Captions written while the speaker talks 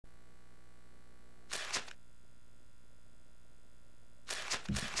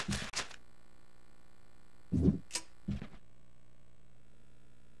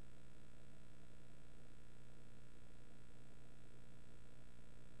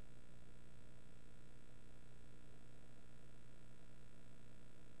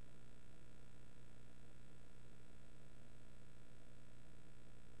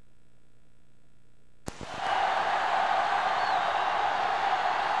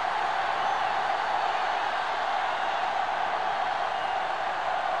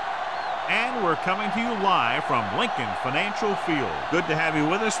And we're coming to you live from Lincoln Financial Field. Good to have you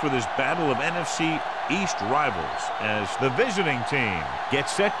with us for this battle of NFC East rivals as the visiting team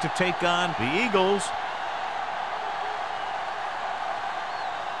gets set to take on the Eagles.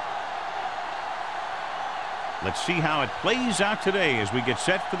 Let's see how it plays out today as we get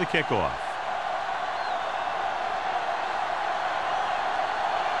set for the kickoff.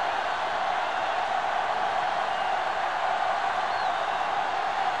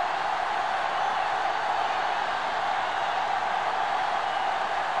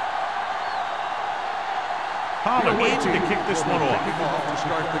 In to kick this one off. To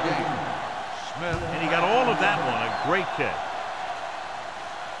start the game. Smith. And he got all of that one. A great kick.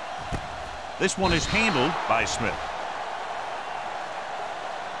 This one is handled by Smith.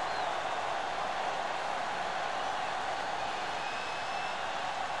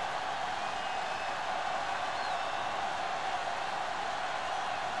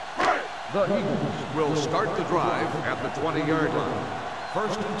 The Eagles will start the drive at the 20-yard line.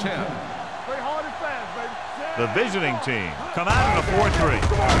 1st and 10. Play hard and fast, baby. The visiting team come out in a 4-3.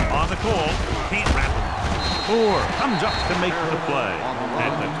 On the call, can't wrap him. Moore comes up to make the play.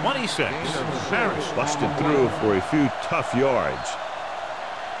 At the 26, Harris busted through for a few tough yards.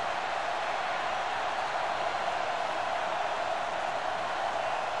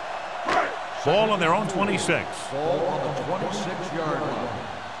 Ball on their own 26. Ball on the 26-yard line.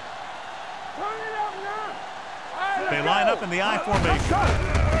 They line up in the I formation.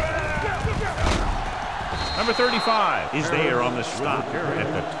 Number 35 is there on the stop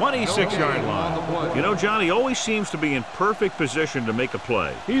at the 26-yard line. You know, John, he always seems to be in perfect position to make a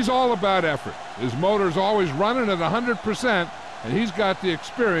play. He's all about effort. His motor's always running at 100%, and he's got the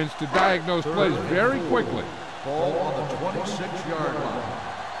experience to diagnose plays very quickly. Ball on the 26-yard line.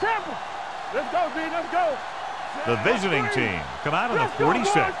 Temple. Let's go, B. Let's go. The visiting team come out on the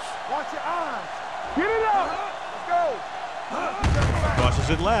 46. Watch your eyes. Get it up. Let's go. Crosses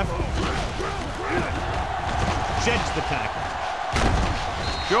it left. Sheds the tackle.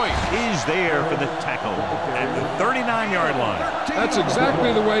 Joyce is there for the tackle at the 39-yard line. That's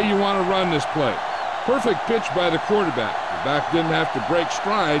exactly the way you want to run this play. Perfect pitch by the quarterback. The back didn't have to break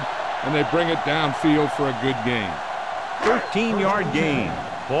stride, and they bring it downfield for a good gain. 13-yard gain.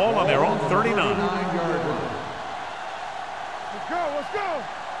 Ball on their own 39. Let's go. Let's go.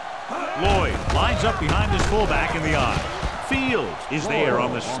 Lloyd lines up behind his fullback in the I. Fields is there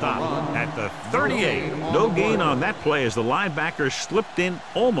on the stop at the 38. No gain on that play as the linebacker slipped in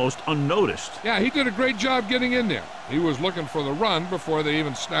almost unnoticed. Yeah, he did a great job getting in there. He was looking for the run before they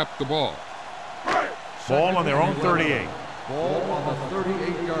even snapped the ball. Ball on their own 38. Ball on the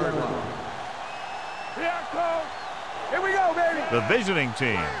 38-yard line. Here I come. Here we go, baby. The visiting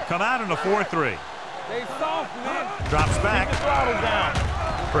team come out in a 4-3. Stay soft, man. Drops back. Keep the throttle down.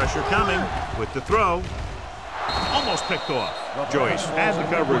 Pressure coming with the throw. Almost picked off. Joyce has the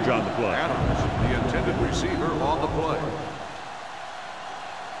coverage on the play. Adams, the intended receiver on the play.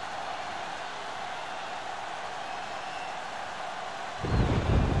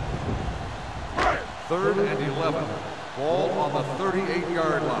 Third and 11. Ball on the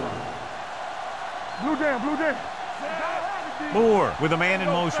 38-yard line. Blue down, blue down. Moore with a man in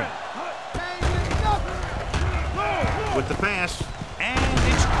motion. With the pass. And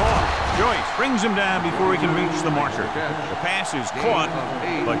it's caught. Joyce brings him down before he can reach the marker. The pass is caught,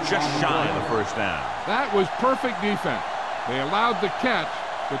 but just shy of the first down. That was perfect defense. They allowed the catch,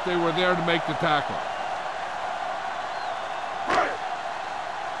 but they were there to make the tackle.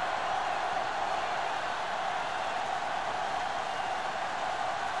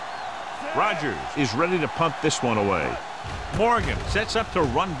 Rogers is ready to punt this one away. Morgan sets up to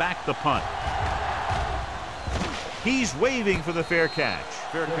run back the punt. He's waving for the fair catch.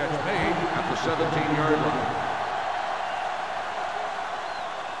 Fair catch made at the 17-yard line.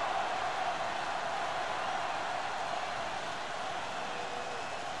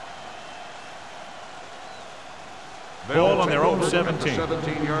 Ball on their own 17.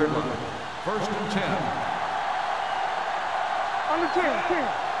 17-yard line. 1st and 10. On the 10.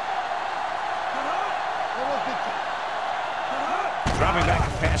 Dropping back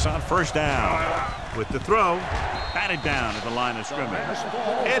to pass on first down. With the throw, batted down at the line of scrimmage.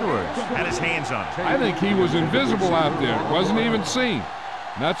 Edwards had his hands on it. I think he was invisible out there. Wasn't even seen.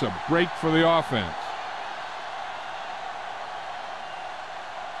 And that's a break for the offense.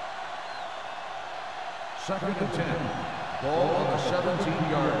 Second and 10. Ball on the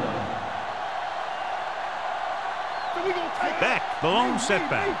 17-yard line. Beck, the lone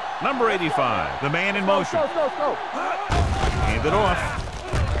setback. Number 85, the man in motion. Go. Hand it off.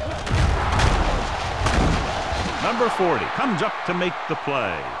 Number 40 comes up to make the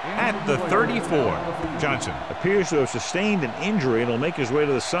play at the 34. Johnson appears to have sustained an injury and will make his way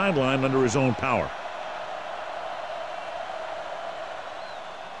to the sideline under his own power.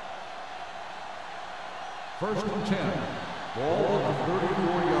 First and 10. Ball at the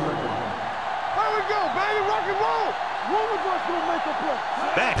 34-yard line. There we go, baby. Rock and roll. One of us will make a play.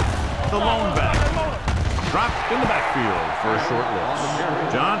 Beck, the lone back. Dropped in the backfield for a short loss.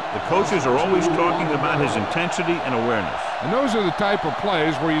 John, the coaches are always talking about his intensity and awareness. And those are the type of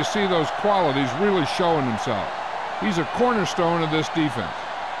plays where you see those qualities really showing himself. He's a cornerstone of this defense,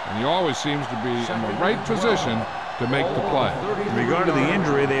 and he always seems to be in the right position to make the play. In regard to the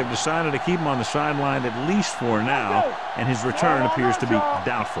injury, they have decided to keep him on the sideline at least for now, and his return appears to be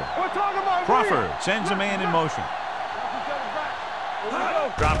doubtful. Crawford sends a man in motion.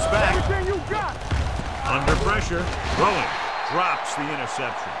 Drops back. Under pressure. Throwing. Drops the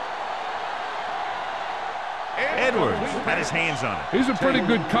interception. Edwards had his hands on it. He's a pretty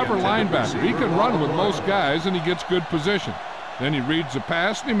good cover linebacker. He can run with most guys, and he gets good position. Then he reads the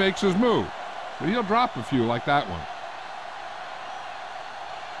pass, and he makes his move. But he'll drop a few like that one.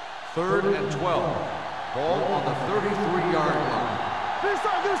 3rd and 12. Ball on the 33-yard line. This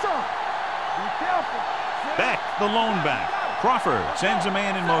on. Be careful. Beck, the lone back. Crawford sends a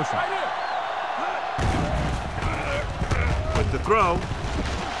man in motion. With the throw.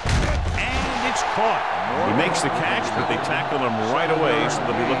 And it's caught. He makes the catch, but they tackle him right away, so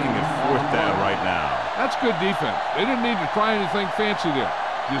they'll be looking at 4th down right now. That's good defense. They didn't need to try anything fancy there.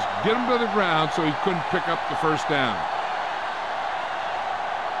 Just get him to the ground so he couldn't pick up the first down.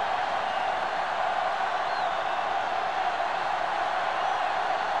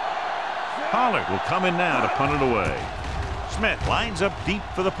 Pollard will come in now to punt it away. Smith lines up deep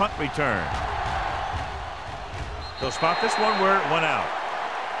for the punt return. They'll spot this one where it went out.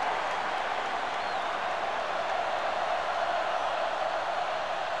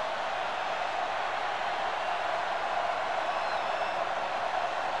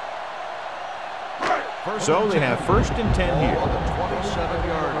 So they have 1st and 10 here. On the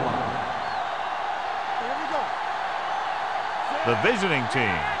 27-yard line. The visiting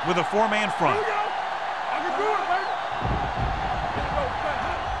team with a 4-man front.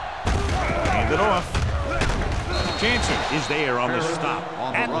 Hand it off. Jansen is there on the stop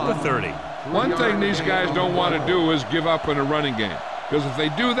at the 30. One thing these guys don't want to do is give up in a running game, because if they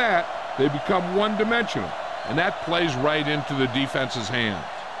do that, they become one-dimensional, and that plays right into the defense's hands.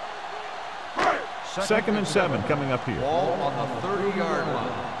 2nd and 7 coming up here. Ball on the 30-yard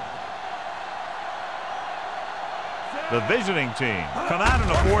line. The visiting team come out in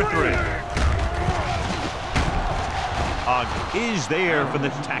a 4-3. Is there for the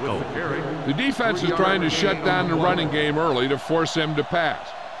tackle. The defense is trying to shut down the running game early to force him to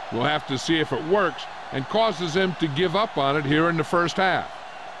pass. We'll have to see if it works and causes him to give up on it here in the first half.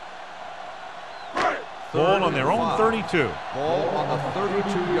 Ball on their own 32. Ball on the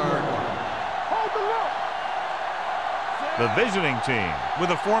 32-yard line. The visiting team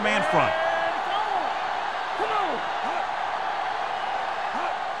with a 4-man front.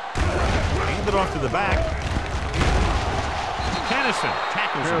 Hand it off to the back. Tennyson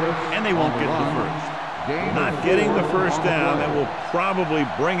tackles him, and they won't get the first. Not getting the first down, that will probably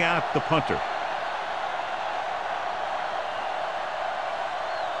bring out the punter.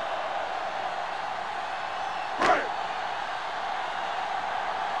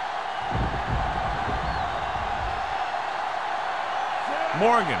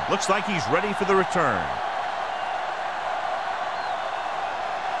 Morgan looks like he's ready for the return.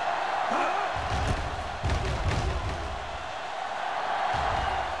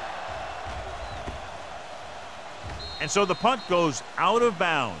 And so the punt goes out of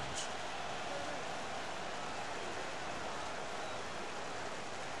bounds.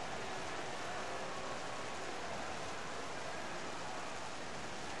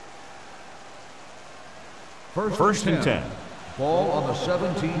 First and 10. Ball on the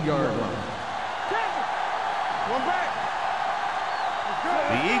 17-yard line.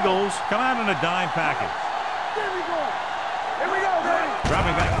 The Eagles come out in a dime package. Here we go, baby.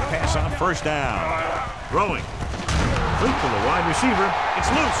 Dropping back to pass on 1st down. Throwing. Link to the wide receiver.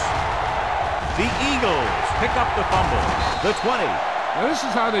 It's loose. The Eagles pick up the fumble. The 20. Now this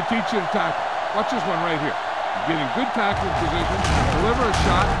is how they teach you to tackle. Watch this one right here. Getting good tackling position, deliver a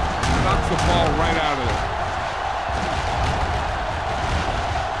shot, and knock the ball right out of there.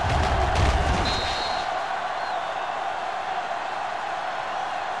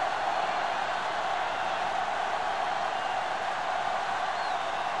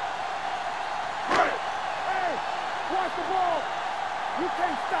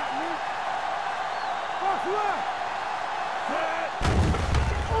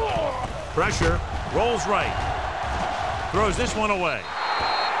 Pressure, rolls right. Throws this one away.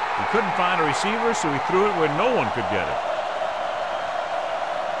 He couldn't find a receiver, so he threw it where no one could get it.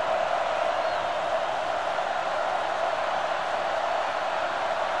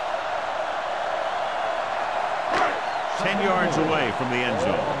 Yards away from the end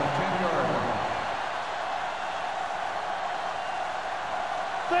zone.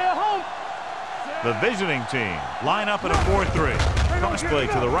 Stay at home. The visiting team line up in a 4-3. Cross play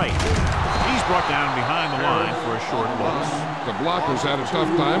to the right. He's brought down behind the line for a short loss. The blockers had a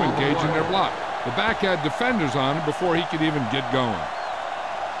tough time engaging their block. The back had defenders on him before he could even get going.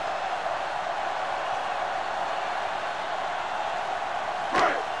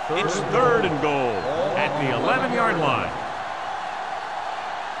 It's 3rd and goal at the 11-yard line.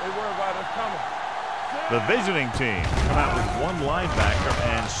 They worry about us coming. The visiting team come out with one linebacker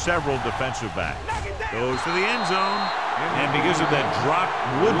and several defensive backs. Goes to the end zone, and because of that drop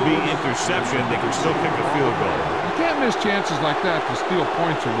would-be interception, they can still kick a field goal. You can't miss chances like that to steal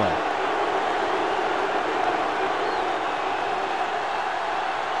points away.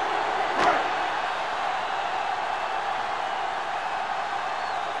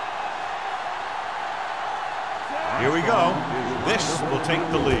 Here we go. This will take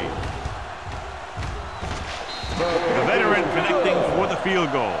the lead. The veteran connecting for the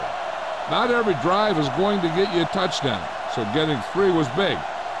field goal. Not every drive is going to get you a touchdown, so getting 3 was big.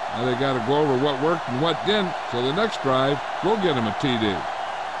 Now they got to go over what worked and what didn't, so the next drive will get them a TD.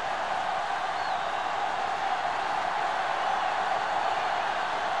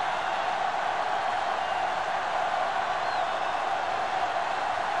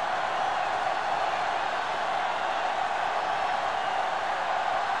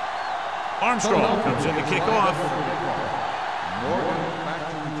 Armstrong comes in to kick off.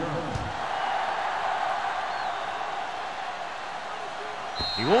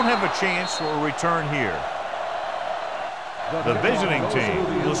 He won't have a chance for a return here. The visiting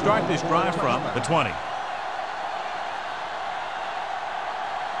team will start this drive from the 20.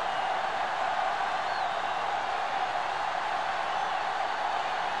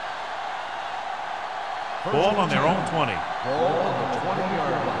 Ball on their own 20. Ball on the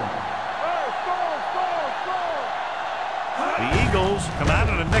 20-yard line. The Eagles come out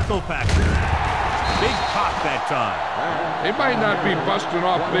in a nickel package. Big pop that time. They might not be busting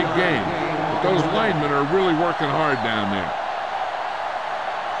off big game, but those linemen are really working hard down there.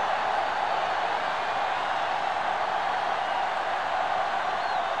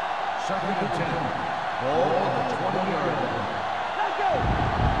 Second and 10. Ball on the 20-yard line. Let's go.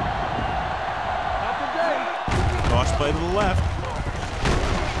 Not today. Cross play to the left.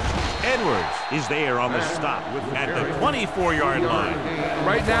 Edwards is there on the stop at the 24-yard line.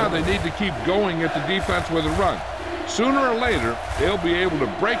 Right now, they need to keep going at the defense with a run. Sooner or later, they'll be able to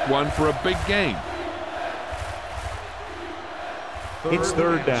break one for a big game. It's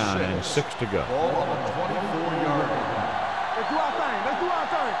 3rd down and 6 to go. Ball on the 24-yard line. Let's do our thing. Let's do our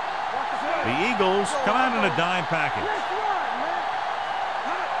thing. Watch the play. The Eagles come out in a dime package. Let's run,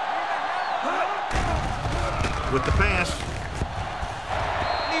 man. With the pass.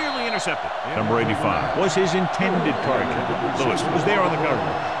 Nearly intercepted. Number 85 was his intended target. Lewis was there on the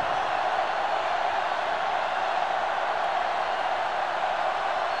coverage.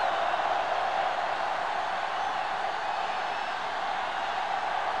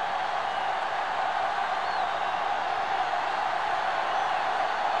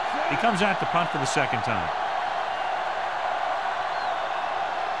 He comes out to punt for the second time.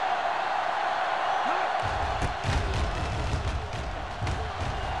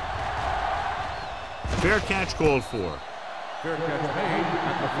 Fair catch called for. Fair catch made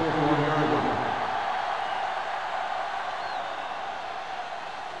at the 41-yard line.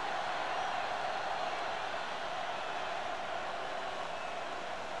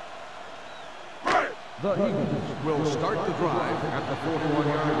 The Eagles will start the drive at the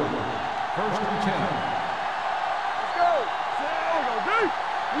 41-yard line. 1st and 10. Let's go. There we go, D.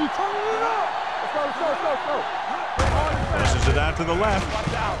 We turning it up. Let's go, let's go, let's go, let's go. Play hard and fast. Passes it out to the left.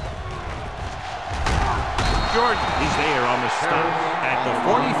 Watch out. Jordan, he's there on the stop at the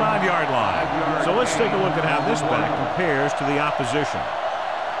 45-yard line. So let's take a look at how this back compares to the opposition.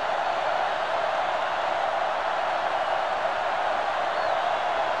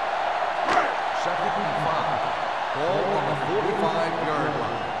 Second and 5. Ball on the 45-yard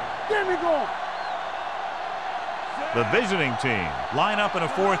line. Get me going. The visiting team line up in a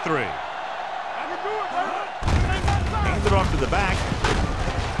 4-3. I can do it, baby. Hands it off to the back.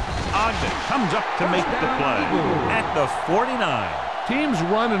 Ogden comes up to make the play at the 49. Teams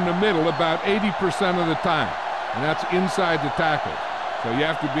run in the middle about 80% of the time, and that's inside the tackle. So you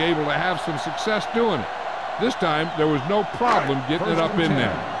have to be able to have some success doing it. This time, there was no problem getting it up in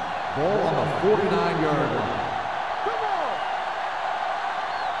there. Ball on the 49-yard line.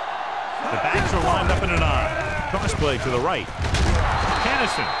 The backs are lined up in an I. Cross play to the right.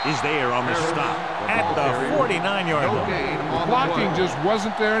 Kennison is there on the stop at the 49-yard line. Blocking just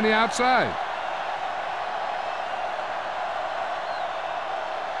wasn't there on the outside.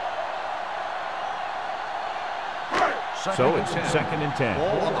 So it's 2nd and 10.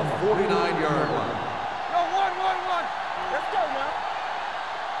 Ball on the 49-yard line. No, one. Let's go now.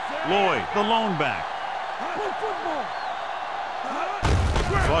 Lloyd, the lone back. Play football.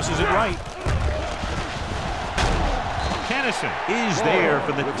 Tosses it right. Kennison is there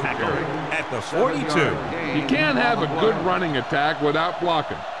for the tackle at the 42. You can't have a good running attack without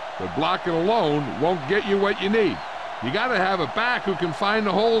blocking, but blocking alone won't get you what you need. You got to have a back who can find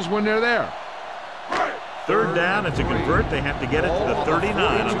the holes when they're there. 3rd down, and to convert, they have to get it to the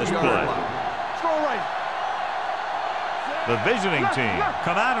 39 on this play. The visiting team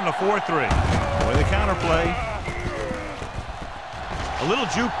come out in a 4-3. With a counter play. A little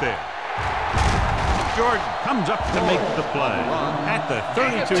juke there. Jordan comes up to make the play at the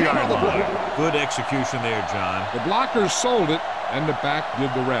 32-yard line. Good execution there, John. The blockers sold it, and the back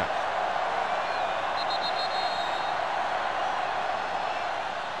did the rest.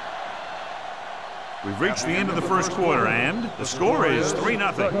 We've reached the end of the first quarter, and the score is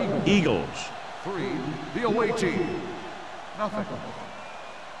 3-0. Eagles. 3, the away team. Nothing.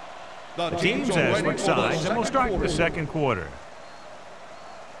 The teams have switched sides, and we'll start the second quarter.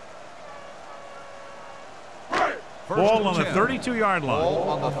 Ball on the 32-yard line. Ball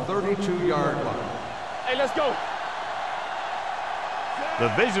on the 32-yard line. Hey, let's go. The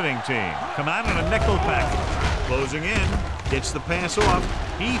visiting team come out in a nickel package. Closing in, gets the pass off.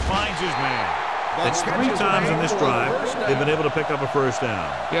 He finds his man. That's 3 times in this drive they've been able to pick up a first down.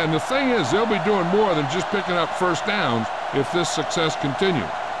 Yeah, and the thing is, they'll be doing more than just picking up first downs if this success continues.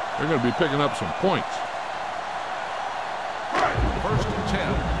 They're going to be picking up some points. 1st and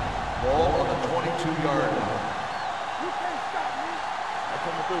 10. Ball on the 22-yard line. You can't stop me. I'm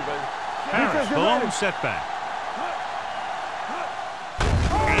coming through, baby. Harris, the lone setback.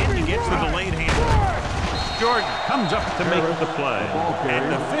 And he gets the delayed handle. Jordan comes up to make the play at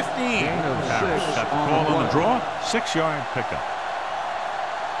the 15. Harris got the call on the draw, 6-yard pickup.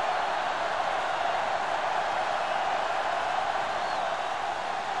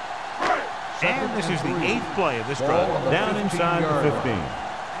 And this is the 8th play of this drive, down inside the 15.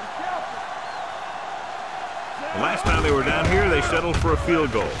 The last time they were down here, they settled for a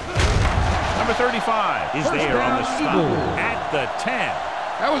field goal. Number 35 is there on the stop at the 10.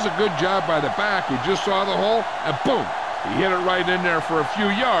 That was a good job by the back who just saw the hole, and boom, he hit it right in there for a few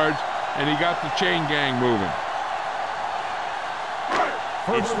yards, and he got the chain gang moving.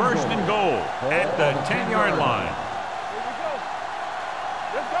 It's 1st and goal at the 10-yard line. Here we go.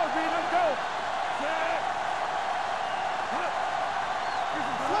 Let's go, B. Let's go.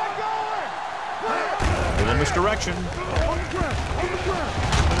 Little misdirection. On the ground.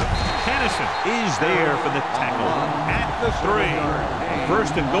 Kennison is there for the tackle at the 3.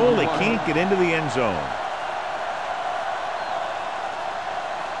 1st and goal, they can't get into the end zone.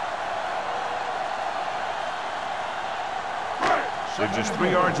 They're just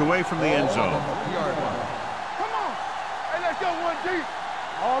 3 yards away from the end zone. Come on. Hey, let's go 1 deep.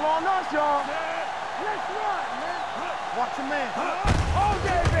 All on us, y'all. Let's run, man. Watch your man. Oh,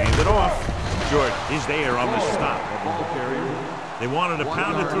 yeah, baby. Hand it off. Jordan is there on the stop. They wanted to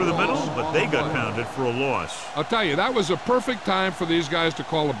pound it through the middle, but they got pounded for a loss. I'll tell you, that was a perfect time for these guys to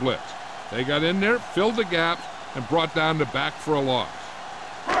call a blitz. They got in there, filled the gaps, and brought down the back for a loss.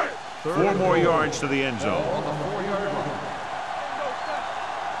 4 more yards to the end zone. On the 4-yard line.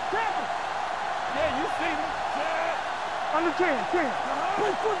 Yeah, you see me. Under 10.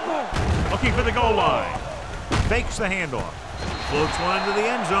 Play football. Looking for the goal line. Fakes the handoff. Floats one into the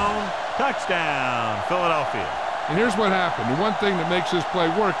end zone. Touchdown, Philadelphia. And here's what happened. The one thing that makes this play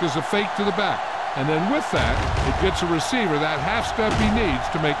work is a fake to the back. And then with that, it gets a receiver that half step he needs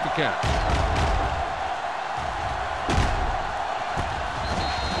to make the catch.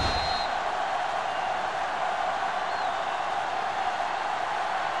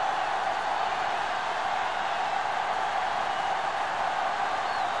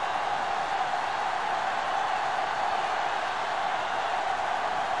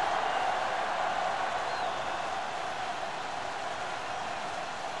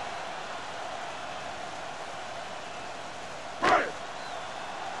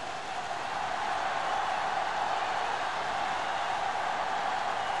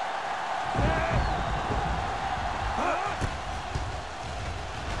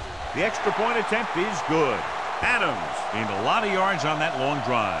 The extra point attempt is good. Adams gained a lot of yards on that long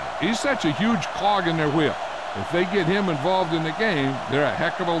drive. He's such a huge cog in their wheel. If they get him involved in the game, they're a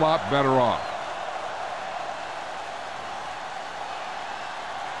heck of a lot better off.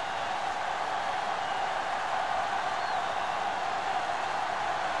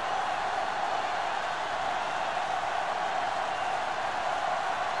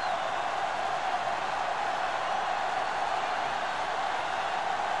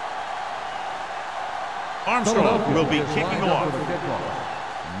 Armstrong will be kicking off.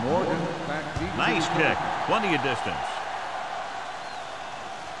 Morgan back deep. Nice kick. Plenty of distance.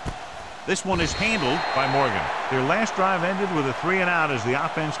 This one is handled by Morgan. Their last drive ended with a 3-and-out as the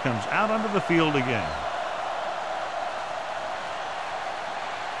offense comes out onto the field again.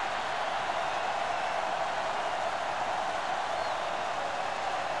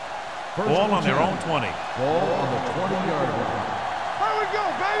 Ball on their own 20. Ball on the 20-yard line. Here we go,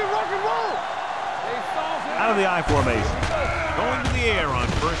 baby. Rock and roll. Out of the I formation. Going to the air on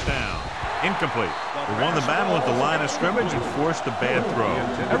first down. Incomplete. They won the battle at the line of scrimmage and forced a bad throw.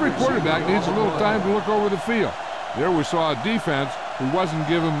 Every quarterback needs a little time to look over the field. There we saw a defense who wasn't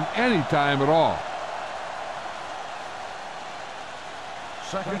given any time at all.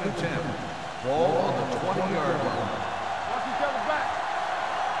 2nd and 10. Ball on the 20-yard line. Watch each other back.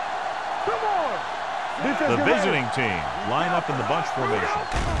 Come on. The visiting team line up in the bunch formation.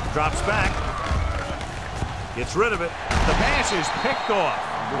 Drops back. Gets rid of it. The pass is picked off.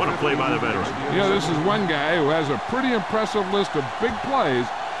 What a play by the veteran. You know, this is one guy who has a pretty impressive list of big plays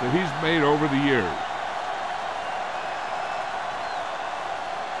that he's made over the years.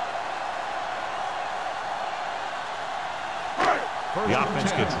 The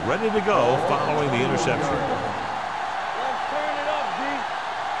offense gets ready to go following the interception. Let's turn it up, D.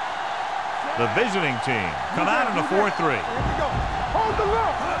 The visiting team come out in a 4-3. Here we go. Hold the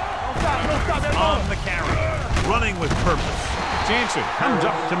look. Don't stop that On the carry. Running with purpose. Jansen comes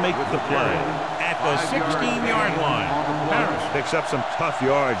up to make the play at the 16-yard line. Harris picks up some tough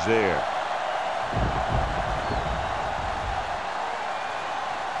yards there.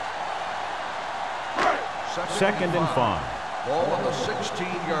 Second and 5. Ball on the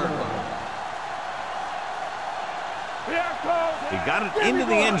 16-yard line. They got it into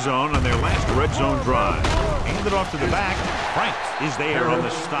the end zone on their last red zone drive. Handed off to the back. Franks is there on the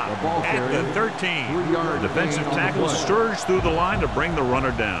stop at the 13. Defensive tackles surge through the line to bring the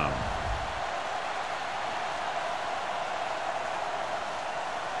runner down.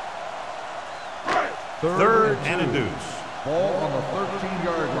 Third and a deuce. Ball on the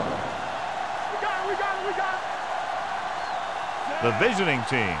 13-yard line. We got it. The visiting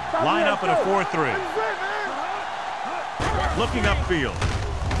team line up in a 4-3. Looking upfield.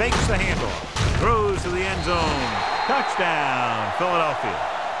 Fakes the handoff. Throws to the end zone. Touchdown, Philadelphia.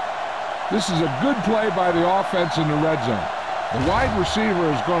 This is a good play by the offense in the red zone. The wide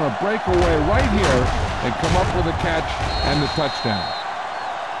receiver is going to break away right here and come up with a catch and the touchdown.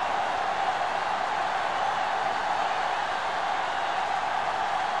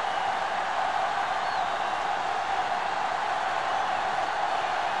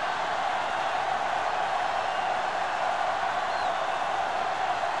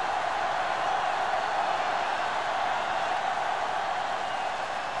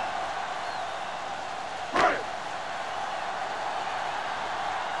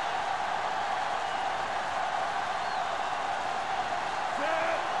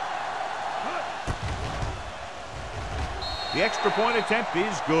 The extra point attempt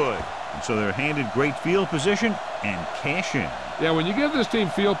is good. And so they're handed great field position and cash in. Yeah, when you give this team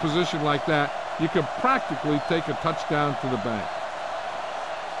field position like that, you can practically take a touchdown to the bank.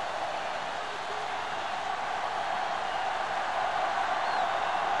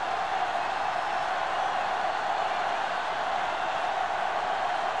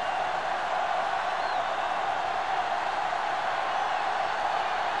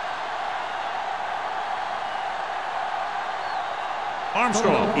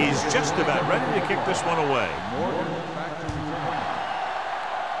 Armstrong is just about ready to kick this one away.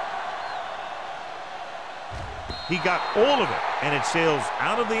 He got all of it, and it sails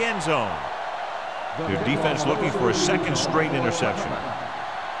out of the end zone. Their defense looking for a second straight interception.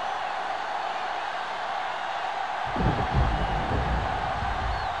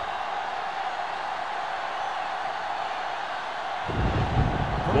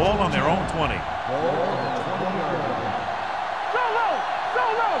 Ball on their own 20.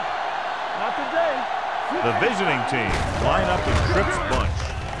 Not today. The visiting team line up in Tripp's bunch.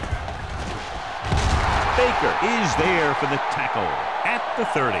 Baker is there for the tackle at the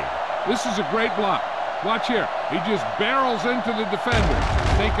 30. This is a great block. Watch here. He just barrels into the defender.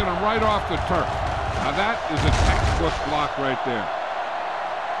 taking him right off the turf. Now that is a textbook block right there.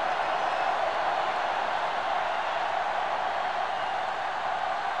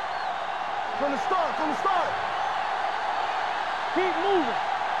 From the start. Keep moving.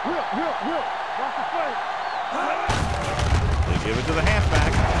 Whip. Watch the play. They give it to the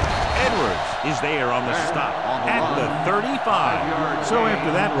halfback. Edwards is there on the stop at the 35. So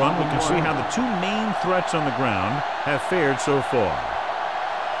after that run, we can see how the two main threats on the ground have fared so far.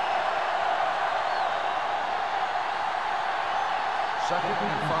 Second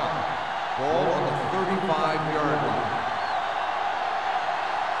and 5. Ball on the 35-yard line.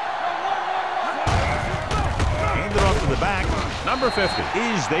 Hand it off to the back. Number 50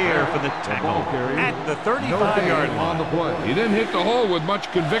 is there for the tackle at the 35-yard line. On the play. He didn't hit the hole with much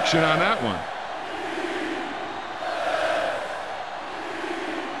conviction on that one.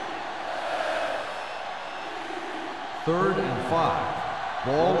 Third and 5.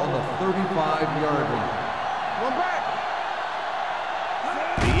 Ball on the 35-yard line. One back.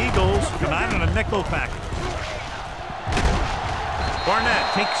 The Eagles come out in a nickel package.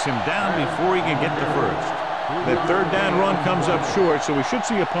 Barnett takes him down before he can get the first. That third down run comes up short, so we should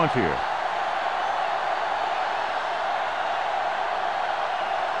see a punt here.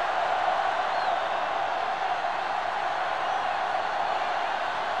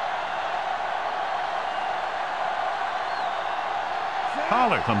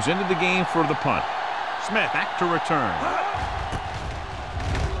 Pollard comes into the game for the punt. Smith back to return.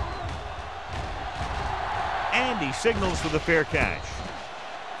 And he signals for the fair catch.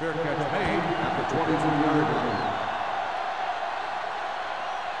 Fair catch made at the 22-yard line.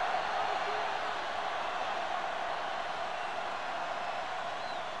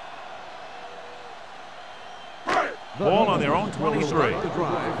 Ball on their own 23. The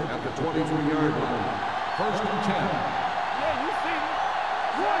drive at the 22-yard line. First and 10.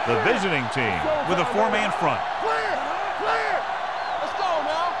 The visiting team with a four-man front. Clear. Let's go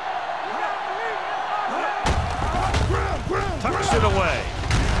now. Tucks it away.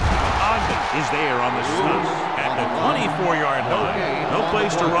 Ogden is there on the stop at the 24-yard line. No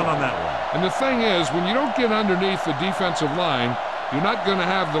place to run on that one. And the thing is, when you don't get underneath the defensive line, you're not going to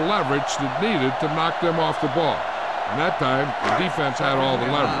have the leverage that's needed to knock them off the ball. And that time, the defense had all the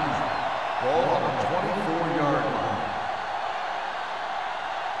leverage. Ball on the 24-yard line.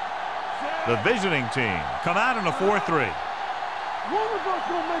 The visiting team come out in a 4-3. One of us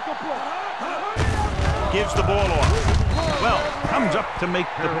will make a play. Gives the ball off. Well, comes up to make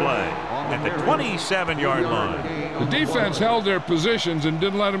the play at the 27-yard line. The defense held their positions and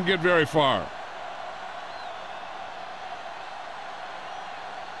didn't let them get very far.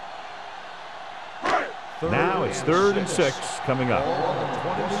 Now it's 3rd and 6 coming up. Ball on the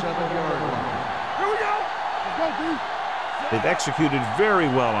 27-yard line. Here we go. Let's go, D. They've executed very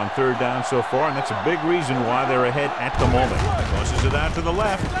well on 3rd down so far, and that's a big reason why they're ahead at the moment. Tosses it out to the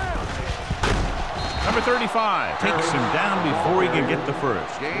left. Number 35 takes him down before he can get the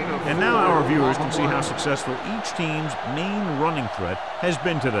first. And now our viewers can see how successful each team's main running threat has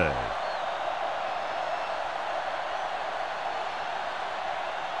been today.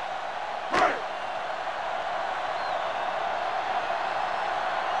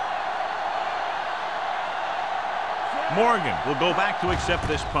 Morgan will go back to accept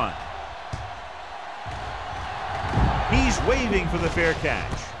this punt. He's waving for the fair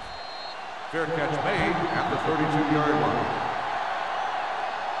catch. Fair catch made at the 32-yard line.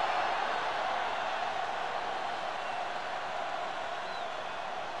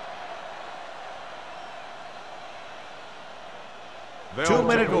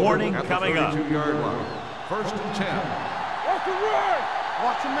 Two-minute warning coming up. 32-yard line. First and 10. Watch the run.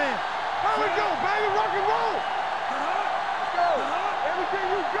 Watch your man. Here we go, baby. Rock and roll. Let's go. Everything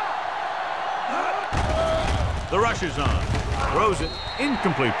you got. The rush is on. Throws it.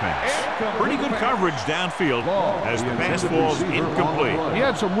 Incomplete pass. Pretty good coverage downfield as the pass falls incomplete. He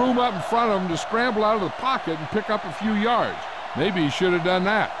had some room up in front of him to scramble out of the pocket and pick up a few yards. Maybe he should have done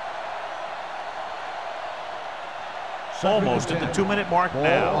that. Almost at the 2-minute mark Ball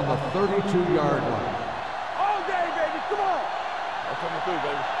now. on the 32-yard line. All day, baby. Come on. I'm coming through,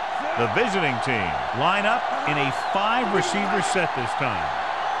 baby. The visiting team line up in a 5-receiver set this time.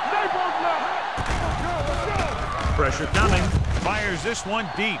 Staples now. Let's go. Pressure coming. Fires this one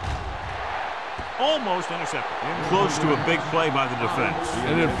deep. Almost intercepted. Close to a big play by the defense.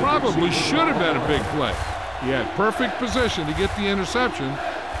 And it probably should have been a big play. He had perfect position to get the interception.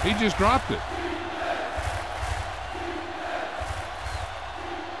 He just dropped it.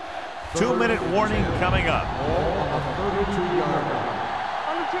 2-minute warning coming up. Ball on the 32-yard line.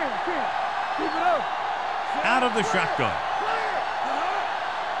 On the 10. Keep it up. Out of the shotgun.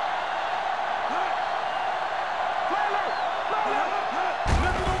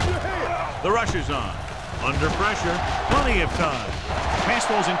 The rush is on. Under pressure, plenty of time. Pass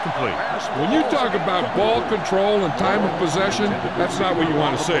ball's incomplete. When you talk about ball control and time of possession, that's not what you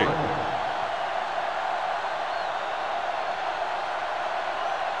want to see.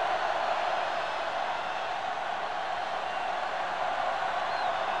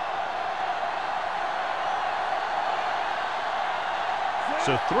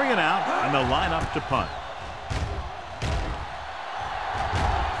 So 3 and out, and they'll line up to punt.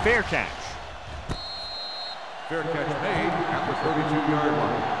 Fair catch. Fair catch made at the 32-yard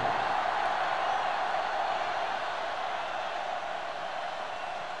line.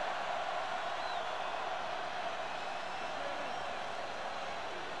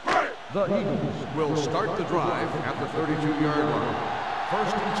 The Eagles will start the drive at the 32-yard line.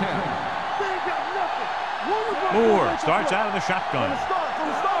 1st and 10. Moore starts out of the shotgun.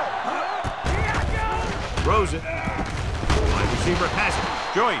 Throws it. Wide receiver has it.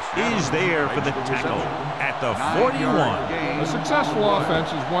 Joyce is there for the tackle at the 41. A successful offense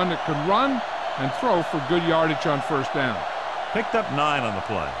is one that can run and throw for good yardage on 1st down. Picked up 9 on the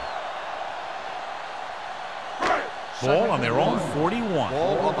play. Ball on their own 41.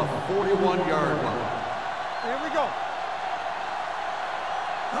 Ball on the 41-yard line. Here we go.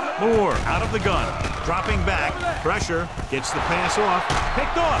 Moore out of the gun. Dropping back. Pressure. Gets the pass off.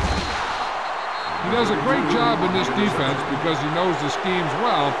 Picked off. He does a great job in this defense because he knows the schemes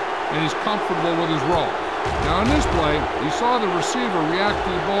well and he's comfortable with his role. Now in this play, he saw the receiver react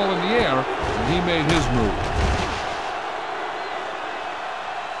to the ball in the air and he made his move.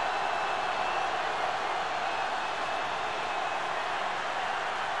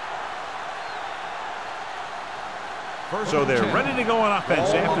 So they're ready to go on offense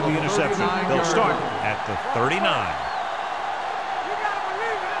after the interception. They'll start at the 39.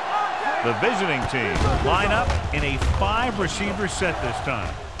 The visiting team line up in a 5-receiver set this time.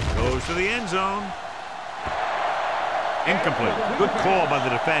 Goes to the end zone. Incomplete. Good call by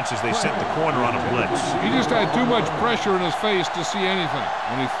the defense as they sent the corner on a blitz. He just had too much pressure in his face to see anything,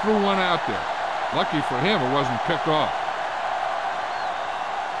 and he threw one out there. Lucky for him, it wasn't picked off.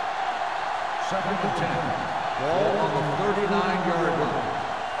 2nd and 10. Ball on the 39-yard line.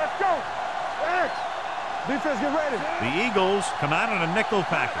 Let's go. X. Defense, get ready. The Eagles come out in a nickel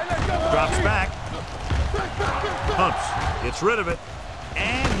package. Drops back. Pumps. Gets rid of it.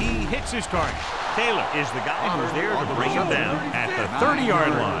 And he hits his target. Taylor is the guy who's there to bring him down at the 30-yard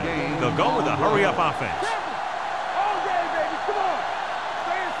line. They'll go with a hurry-up offense. All day, baby. Come on.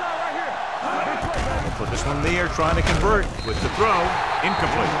 Stay inside right here. Put this one in the air, trying to convert with the throw.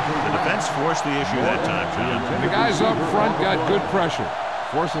 Incomplete. The defense forced the issue that time, John. And the guys up front got good pressure,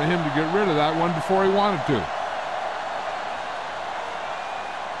 forcing him to get rid of that one before he wanted to.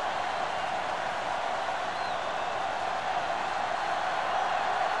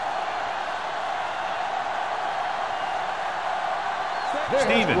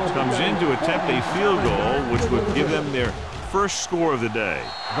 Stevens comes in to attempt a field goal, which would give them their first score of the day.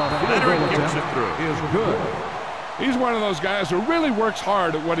 Veteran kicks it through. Is good. He's one of those guys who really works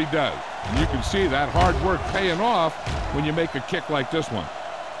hard at what he does. And you can see that hard work paying off when you make a kick like this one.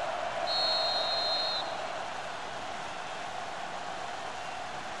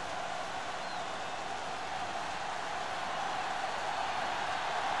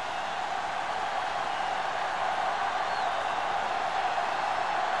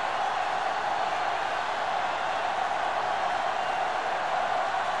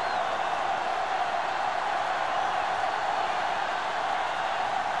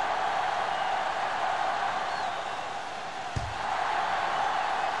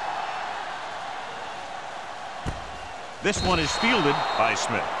 This one is fielded by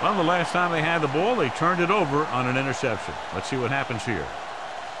Smith. Well, the last time they had the ball, they turned it over on an interception. Let's see what happens here.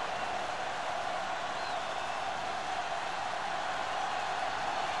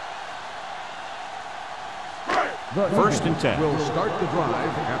 First and 10. Will start the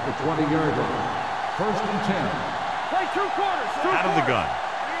drive at the 20-yard line. 1st and 10. Play 2 quarters. Out of the gun.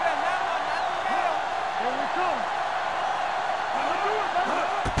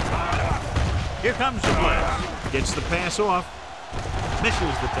 Here comes the blitz. Gets the pass off. Misses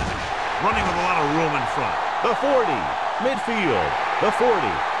the tackle. Running with a lot of room in front. The 40. Midfield. The 40.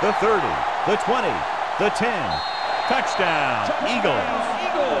 The 30. The 20. The 10. Touchdown. Eagles.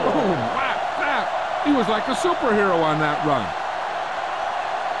 Boom, whap, whap. He was like a superhero on that run.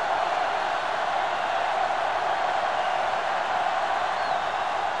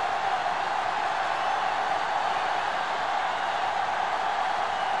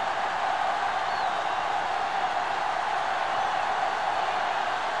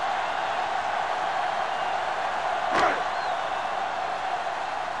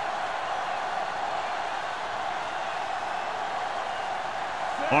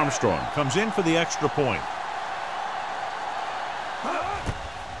 Armstrong comes in for the extra point.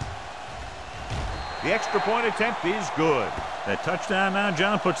 The extra point attempt is good. That touchdown now,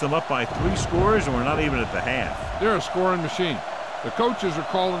 John, puts them up by 3 scores, and we're not even at the half. They're a scoring machine. The coaches are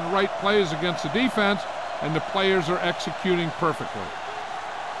calling the right plays against the defense, and the players are executing perfectly.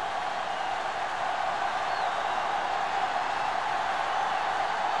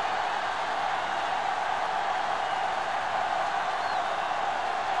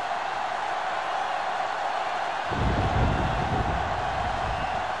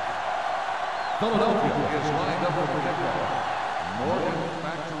 Philadelphia is lined up for kickoff. Morgan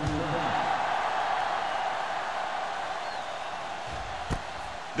back to return.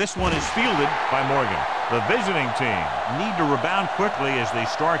 This one is fielded by Morgan. The visiting team need to rebound quickly as they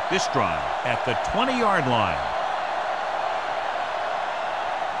start this drive at the 20-yard line.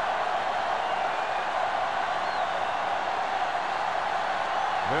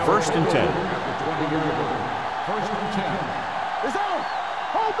 First and 10. At the 20-yard line. First and 10. It's on.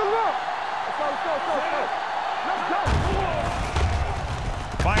 Hold the look. Let's go.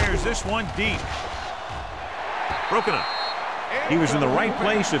 Fires this one deep. Broken up. He was in the right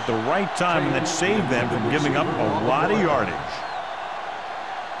place at the right time, and that saved them from giving up a lot of yardage.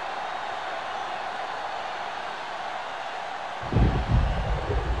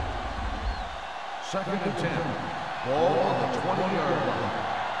 Second and 10. Ball on the 20-yard line.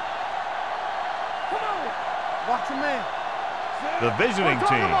 Come on. Watch your man. The visiting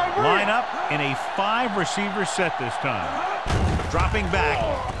team line up in a 5-receiver set this time. Dropping back.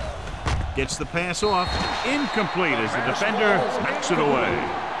 Gets the pass off. Incomplete as the defender knocks it away.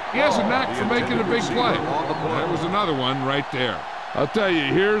 He has a knack for making a big play. That was another one right there. I'll tell you,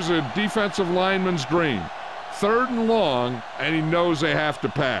 here's a defensive lineman's dream. 3rd and long, and he knows they have to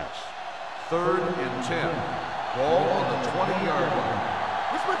pass. 3rd and 10. Ball on the 20-yard line.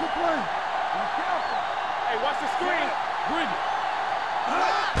 Let's make a play. Be careful. Hey, watch the screen. Bring it.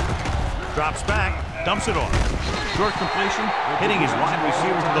 Drops back, dumps it off. Short completion, hitting his wide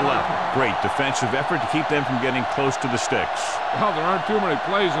receiver to the left. Great defensive effort to keep them from getting close to the sticks. Well, there aren't too many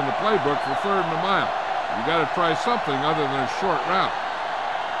plays in the playbook for 3rd and a mile. You got to try something other than a short route.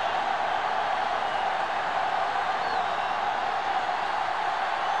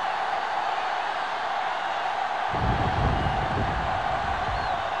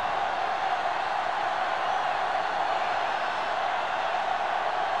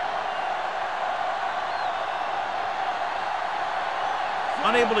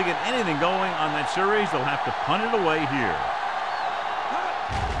 Unable to get anything going on that series, they'll have to punt it away here.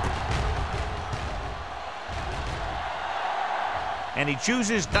 And he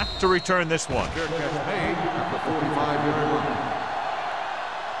chooses not to return this one. Fair catch made at the 45-yard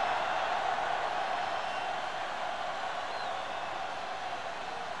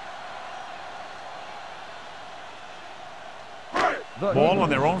line. Ball on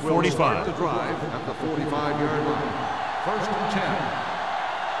their own 45. The drive at the 45-yard line. First and 10.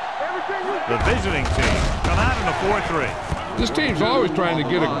 The visiting team come out in a 4-3. This team's always trying to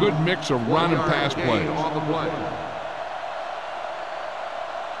get a good mix of run and pass plays. On the play.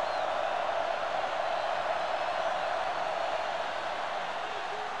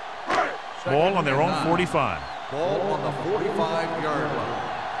 Ball on their own 45. Ball on the 45-yard line.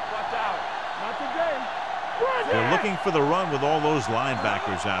 Watch out. Not today. They're looking for the run with all those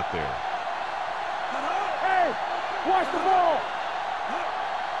linebackers out there. Hey, watch the ball.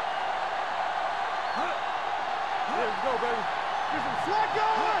 There we go, baby. Get some slack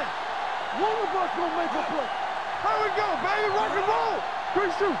going. One of us gonna make a play. Here we go, baby. Rock and roll.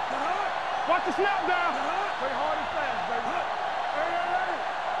 Quick shoot. Watch the snap down. Play hard and fast, baby. Hey.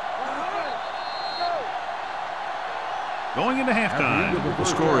 Go. Going into halftime, the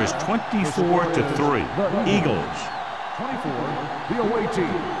score is 24-3. Eagles. 24, the away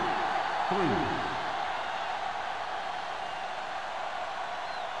team. 3.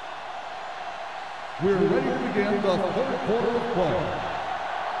 We're ready to begin the 3rd quarter of play.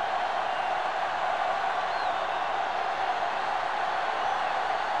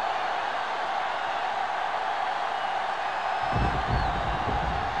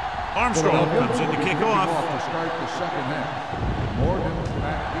 Armstrong comes in to kick off. To start the second half. Morgan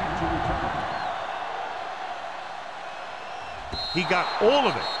back lead to return. He got all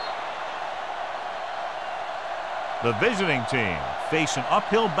of it. The visiting team face an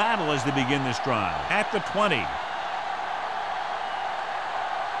uphill battle as they begin this drive at the 20.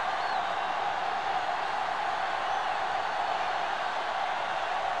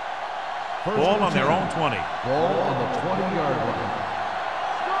 Ball on their own 20. Ball on the 20-yard line.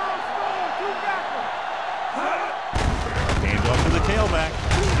 Hands off to the tailback.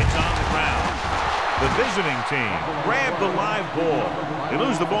 It's on the ground. The visiting team grabbed the live ball. They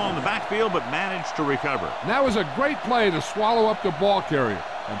lose the ball in the backfield, but managed to recover. And that was a great play to swallow up the ball carrier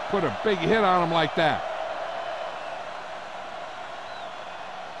and put a big hit on him like that.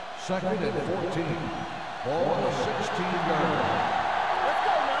 2nd and 14. Ball on the 16-yard line. Let's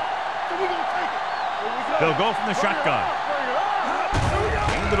go now. So we're going to take it. They'll go from the shotgun.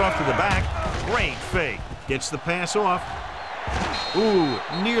 Hand it off to the back. Great fake. Gets the pass off. Ooh,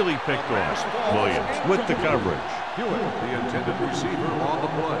 nearly picked off. Williams with the coverage. Hewitt, the intended receiver, on the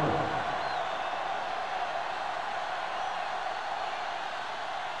play.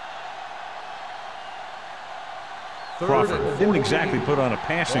 Crawford didn't exactly put on a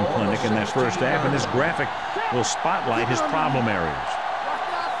passing clinic in that first half, and this graphic will spotlight his problem areas.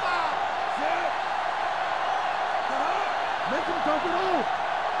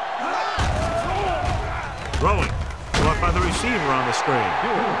 Throwing. Caught by the receiver on the screen.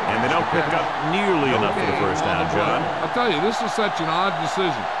 And they don't pick up nearly enough for the first down, John. I'll tell you, this is such an odd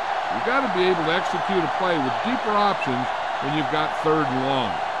decision. You've got to be able to execute a play with deeper options when you've got 3rd and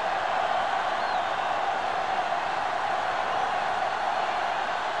long.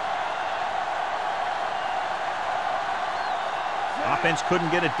 Offense couldn't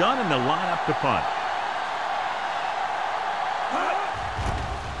get it done, and they'll line up to punt.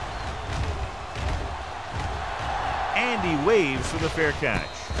 Andy waves for the fair catch.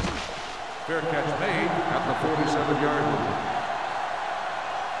 Fair catch made at the 47-yard line.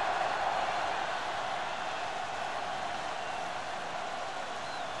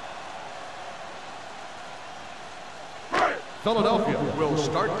 Philadelphia will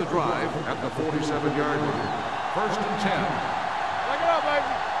start the drive at the 47-yard line. 1st and 10. Take it up, baby.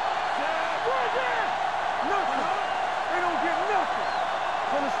 Right there. Nothing. They don't get nothing.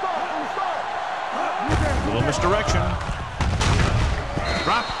 From the start. A little misdirection.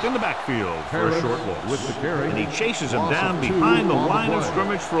 Dropped in the backfield for a short loss. With the carry. And he chases him down behind the line of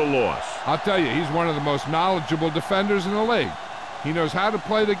scrimmage for a loss. I'll tell you, he's one of the most knowledgeable defenders in the league. He knows how to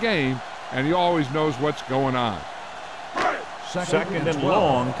play the game, and he always knows what's going on. 2nd and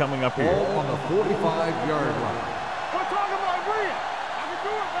long coming up here. Ball on the 45-yard line. We're talking about Rhea. I can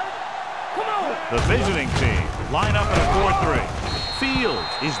do it, baby. Come on. The visiting team line up in a 4-3. Fields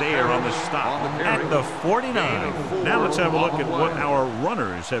is there on the stop at the 49. Now let's have a look at what our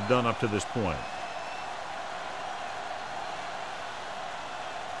runners have done up to this point.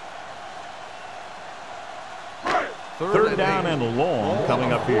 Third down and long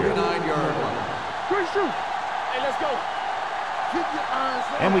coming up here. 49-yard line. Quick shoot. Hey, let's go. Keep your eyes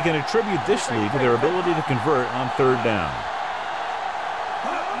on. And we can attribute this lead to their ability to convert on 3rd down.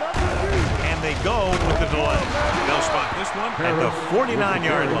 And they go with the delay. They'll spot this one at the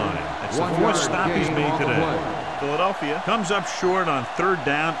 49-yard line. That's the 4th stop he's made today. Philadelphia comes up short on 3rd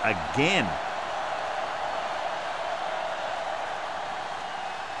down again.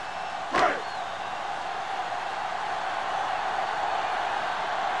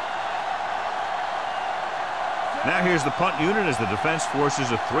 Now here's the punt unit as the defense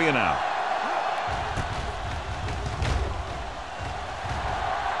forces a 3-and-out.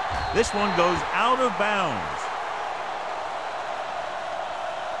 This one goes out of bounds.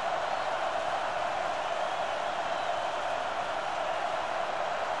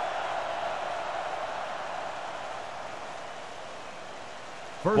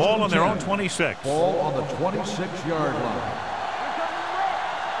 Ball on their own 26. Ball on the 26-yard line.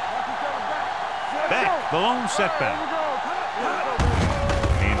 Back, the lone setback.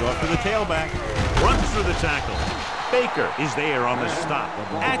 Hand off to the tailback. Runs through the tackle. Baker is there on the stop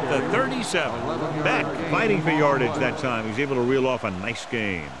at the 37. Beck fighting for yardage that time. He's able to reel off a nice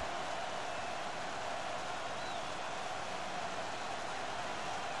gain.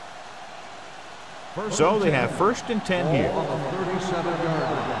 So they have 1st and 10 here. On the 37-yard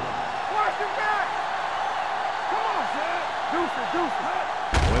line. Watch it back. Come on, Deuce.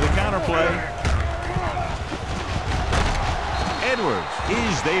 With a counter play. Edwards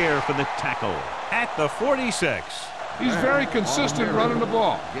is there for the tackle at the 46. He's very consistent running the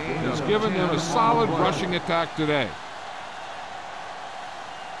ball. He's given them a solid rushing attack today.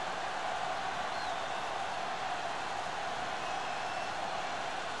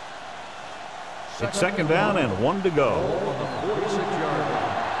 It's 2nd down and 1 to go. On the 46-yard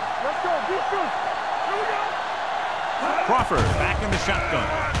line. Let's go. Here we go. Crawford back in the shotgun.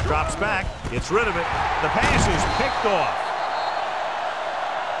 Drops back. Gets rid of it. The pass is picked off.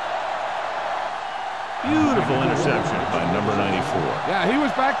 Beautiful interception by number 94. Yeah, he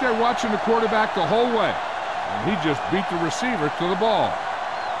was back there watching the quarterback the whole way. And he just beat the receiver to the ball.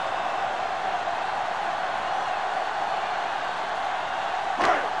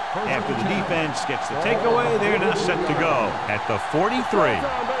 After the defense gets the takeaway, they're now set to go at the 43.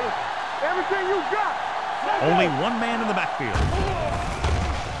 Everything you got. Only one man in the backfield.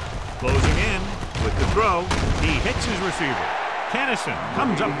 Closing in with the throw. He hits his receiver. Kennison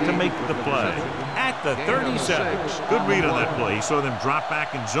comes up to make the play at the 37. Good read on that play. He saw them drop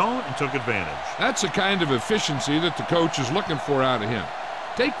back in zone and took advantage. That's the kind of efficiency that the coach is looking for out of him.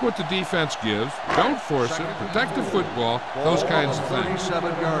 Take what the defense gives, don't force it, protect the football, those kinds of things.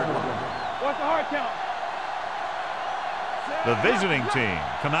 37-yard line. What's the hard count? The visiting team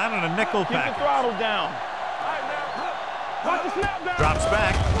come out in a nickel Keep the package. throttle down. Watch the snap down. Drops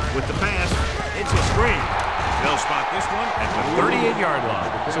back with the pass. It's a screen. They'll spot this one at the 38-yard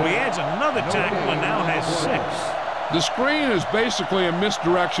line. So he adds another tackle and now has 6. The screen is basically a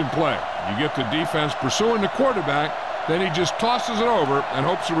misdirection play. You get the defense pursuing the quarterback, then he just tosses it over and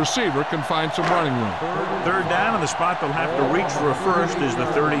hopes the receiver can find some running room. Third down, and the spot they'll have to reach for a first is the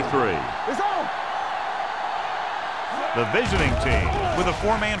 33. It's on. The visiting team with a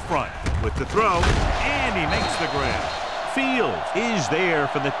 4-man front with the throw, and he makes the grab. Fields is there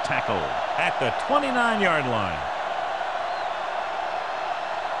for the tackle at the 29-yard line.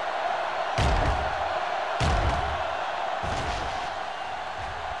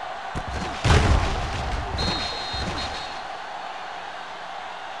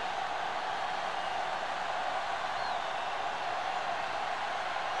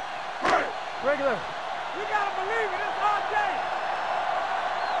 Regular. You gotta believe it. It's RJ.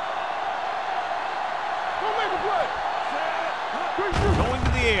 Go make a play. Going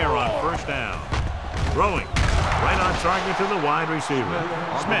to the air on first down. Throwing right on target to the wide receiver.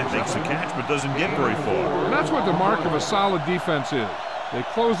 Smith makes the catch but doesn't get very far. And that's what the mark of a solid defense is. They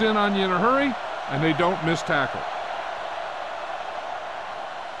close in on you in a hurry, and they don't miss tackle.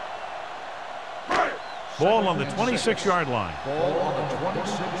 Ball on the 26-yard line. Ball on the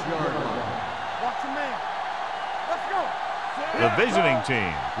 26-yard line. Watch your man. Let's go. The visiting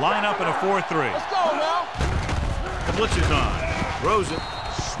team line up in a 4-3. Let's go now. The blitz is on. Throws it,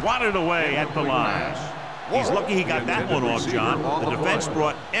 swatted away at the line. He's lucky he got that one off, John. The defense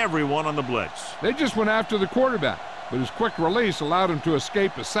brought everyone on the blitz. They just went after the quarterback, but his quick release allowed him to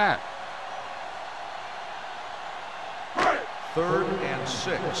escape a sack. 3rd and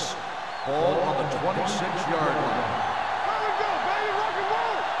 6. Ball on the 26-yard line. There we go, baby. Rock and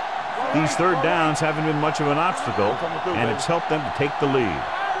roll. These third downs haven't been much of an obstacle, and it's helped them to take the lead.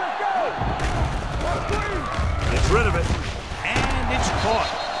 Let's go. Gets rid of it, and it's caught.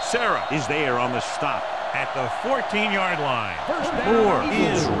 Sarah is there on the stop at the 14-yard line. Moore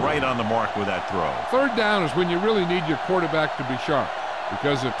is right on the mark with that throw. Third down is when you really need your quarterback to be sharp,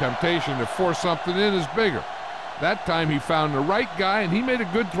 because the temptation to force something in is bigger. That time he found the right guy, and he made a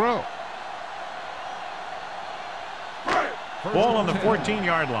good throw. Ball on the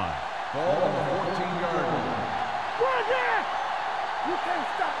 14-yard line. Ball on the 14-yard line. You can't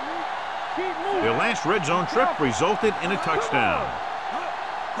stop me. Keep moving. Their last red zone trip resulted in a touchdown.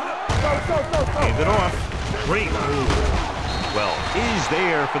 Go. Hand it off. Great move. Well, is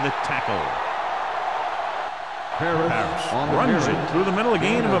there for the tackle. Harris runs it through the middle, a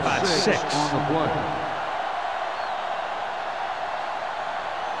gain of about 6. On the play.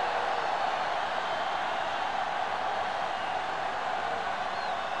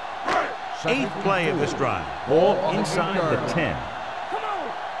 Eighth play of this drive. Ball inside the 10. Come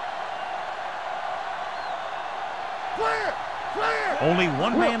on. Clear. Only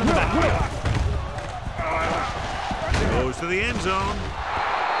one man in the backfield. Goes to the end zone.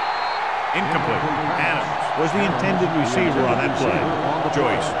 Incomplete. Adams was the intended receiver on that play.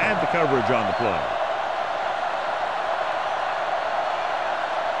 Joyce had the coverage on the play.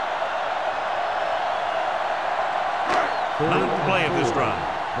 Ninth play of this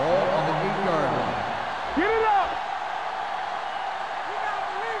drive. Ball on the 8-yard line. Get it up.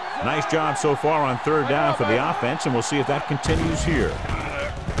 Nice job so far on third down for the offense, and we'll see if that continues here.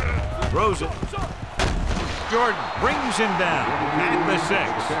 Throws it. Jordan brings him down at the 6.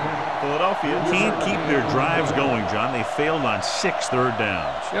 Philadelphia can't keep their drives going, John. They failed on 6 third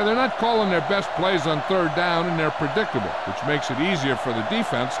downs. Yeah, they're not calling their best plays on third down, and they're predictable, which makes it easier for the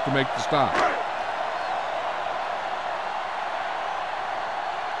defense to make the stop.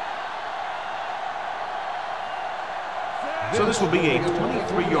 So this will be a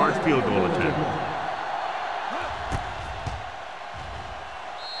 23-yard field goal attempt.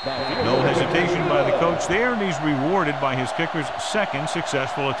 No hesitation by the coach there, and he's rewarded by his kicker's second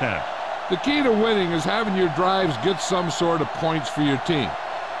successful attempt. The key to winning is having your drives get some sort of points for your team.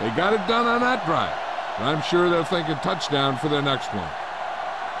 They got it done on that drive, and I'm sure they're thinking touchdown for their next one.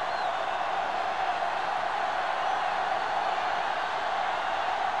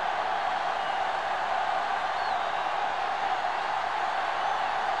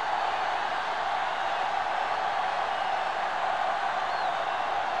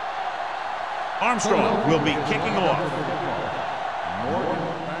 Armstrong will be kicking off.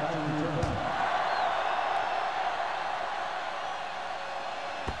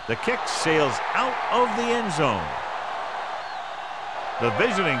 The kick sails out of the end zone. The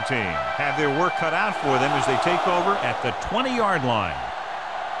visiting team have their work cut out for them as they take over at the 20-yard line.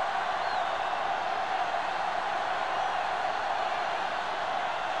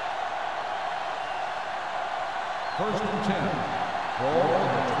 First and 10. Ball on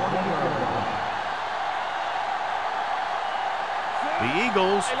the 20-yard line. The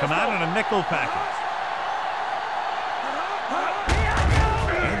Eagles come out in a nickel package.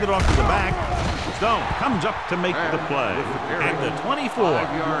 Hand it off to the back. Stone comes up to make the play at the 24.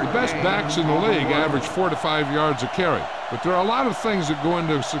 The best backs in the league average 4 to 5 yards a carry. But there are a lot of things that go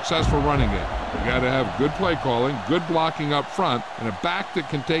into a successful running game. You got to have good play calling, good blocking up front, and a back that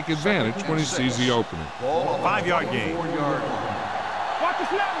can take advantage when he sees the opening. 5-yard gain. Watch the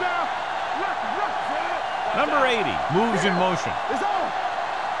snap down. Number 80 moves in motion. It's on.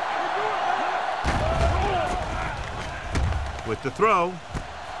 With the throw.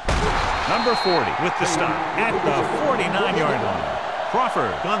 Number 40 with the stop at the 49-yard line.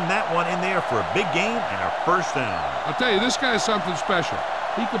 Crawford done that one in there for a big gain and a first down. I'll tell you, this guy's something special.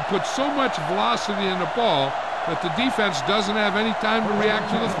 He can put so much velocity in the ball that the defense doesn't have any time to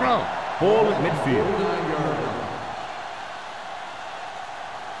react to the throw. Ball at midfield.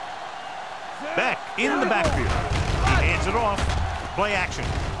 Beck in the backfield. He hands it off. Play action.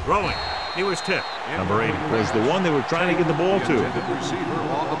 Throwing. He was tipped. Number 80 was the one they were trying to get the ball to. Receiver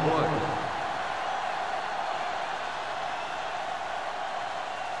on the play.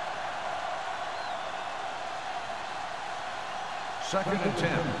 Second and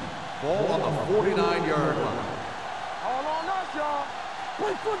 10. Ball on the 49-yard line. All on us, y'all.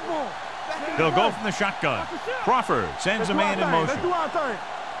 Play football. They'll go from the shotgun. Crawford sends a man in motion. Let's do our thing.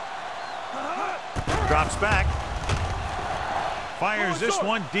 Drops back. Fires this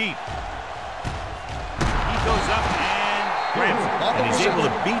one deep. He goes up and grabs it. And he's able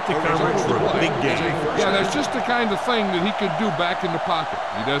to beat the coverage for a big gain. Yeah, that's just the kind of thing that he could do back in the pocket.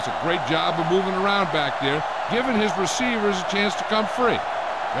 He does a great job of moving around back there, giving his receivers a chance to come free.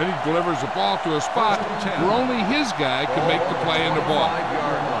 Then he delivers the ball to a spot where only his guy can make the play in the ball. Hey,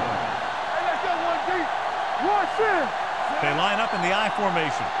 let's get one deep. Watch in. They line up in the I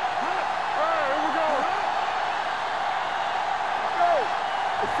formation.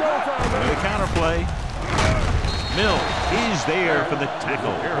 The counterplay. Mills is there for the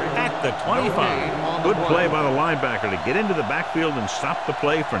tackle at the 25. Good play by the linebacker to get into the backfield and stop the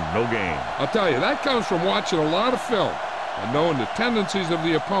play for no gain. I'll tell you, that comes from watching a lot of film and knowing the tendencies of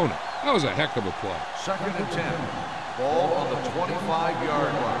the opponent. That was a heck of a play. Second and 10. Ball on the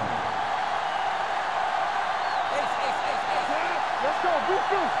 25-yard line. Let's go. Be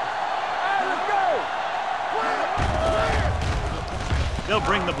loose. Hey, let's go. They'll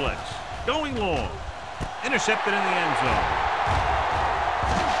bring the blitz. Going long. Intercepted in the end zone.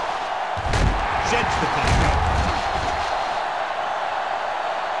 Sheds the tackle.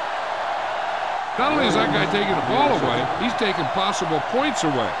 Not only is that guy taking the ball away, he's taking possible points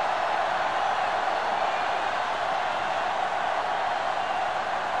away.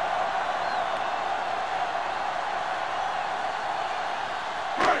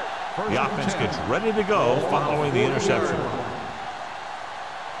 The offense gets ready to go following the interception.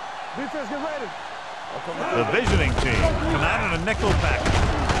 Defense, get ready. The visiting team come out in a nickel package.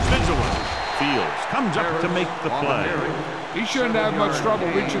 Switzerland. Fields comes up to make the play. He shouldn't have much trouble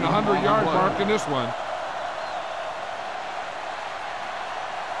reaching the 100-yard mark in this one.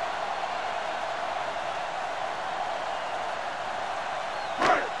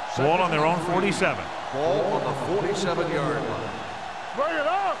 Ball on their own 47. Ball on the 47-yard line. Bring it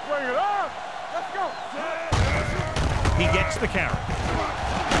up. Bring it up. Let's go. He gets the carry.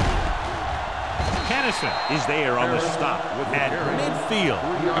 Kennison is there on the stop at midfield.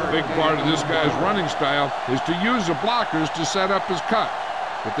 A big part of this guy's running style is to use the blockers to set up his cut,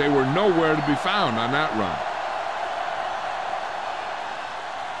 but they were nowhere to be found on that run.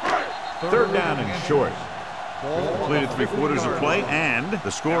 Third down and short. Completed 3/4 of play, and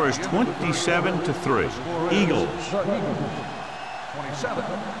the score is 27-3. Eagles. 27,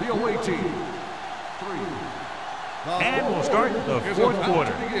 the away team. 3. And we'll start the fourth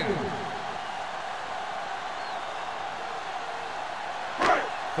quarter.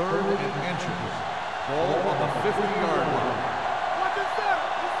 Third and inches. Ball on the 50-yard line.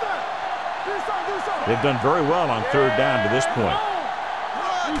 They've done very well on third down to this point.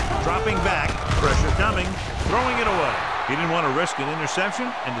 Dropping back, pressure coming, throwing it away. He didn't want to risk an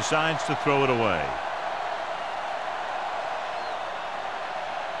interception and decides to throw it away.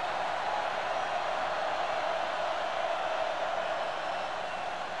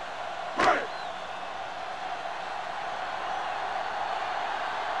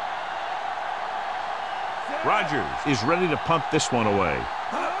 Rogers is ready to punt this one away.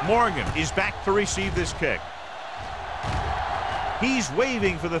 Morgan is back to receive this kick. He's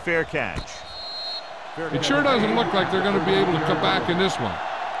waving for the fair catch. It sure doesn't look like they're going to be able to come back in this one,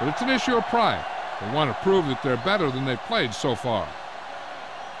 but it's an issue of pride. They want to prove that they're better than they've played so far.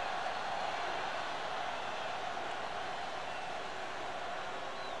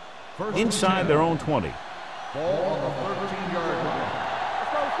 Inside their own 20. Ball on the 13-yard line.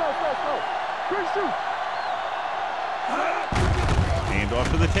 Let's go. Quick shoot. Hand off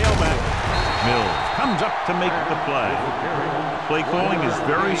to the tailback. Mills comes up to make the play. Play calling is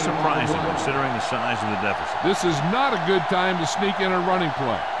very surprising considering the size of the deficit. This is not a good time to sneak in a running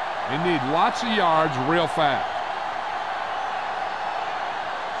play. They need lots of yards real fast.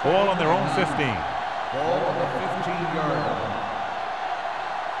 Ball on their own 15. Ball on the 15-yard line.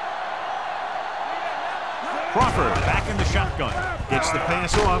 Crawford back in the shotgun. Gets the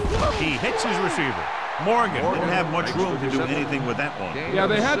pass off. He hits his receiver. Morgan didn't have much room to do anything with that one. Yeah,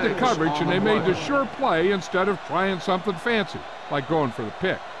 they had the coverage, and they made the sure play instead of trying something fancy, like going for the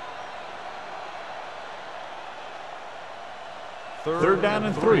pick. Third down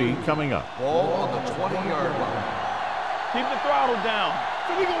and 3 coming up. Ball on the 20-yard line. Keep the throttle down.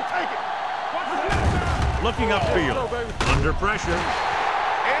 So we gonna take it. Looking upfield. Under pressure.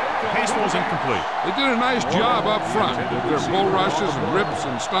 Pass was incomplete. They did a nice job up front with their bull rushes and rips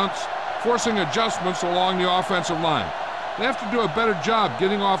and stunts, forcing adjustments along the offensive line. They have to do a better job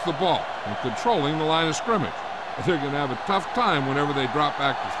getting off the ball and controlling the line of scrimmage. They're going to have a tough time whenever they drop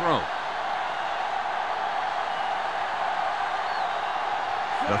back to throw.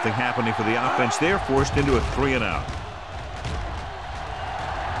 Nothing happening for the offense there, forced into a 3-and-out.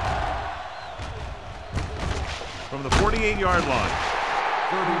 From the 48-yard line.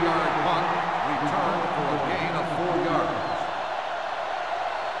 30-yard punt, return for a gain of 4 yards.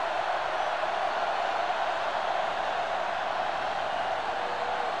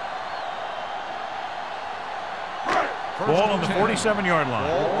 Ball on the 47-yard line.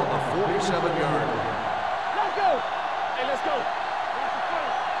 Ball on the 47-yard line. Let's go. Hey, let's go.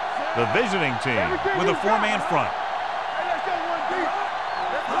 The visiting team with a 4-man front. Hey, let's go one deep.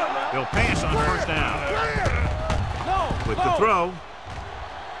 Let's go now. They'll pass on first down. No. With the throw,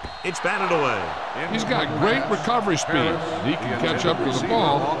 it's batted away. He's got great recovery speed. He can catch up to the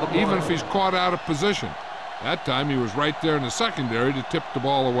ball even if he's caught out of position. That time he was right there in the secondary to tip the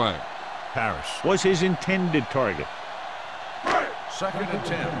ball away. Parrish was his intended target. 2nd and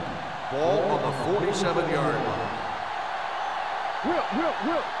 10. Ball on the 47-yard line.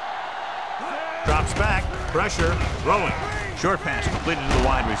 Whip. Drops back, pressure, throwing. Short pass completed to the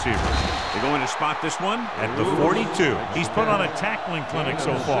wide receiver. They're going to spot this one at the 42. He's put on a tackling clinic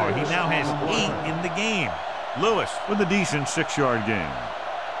so far. He now has 8 in the game. Lewis with a decent 6-yard gain.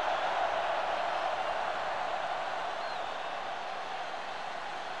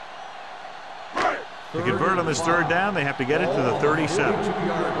 To convert on this third down, they have to get it to the 37. Come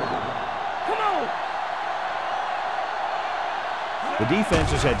on. The defense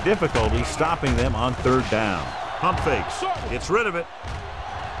has had difficulty stopping them on third down. Pump fakes. Gets rid of it.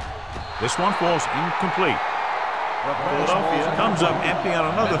 This one falls incomplete. Philadelphia comes up empty on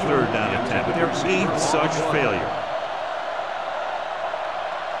another third down attempt. Their 8th such failure.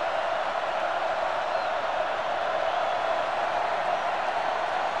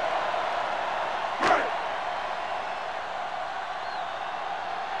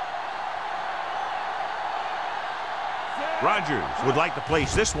 Rogers would like to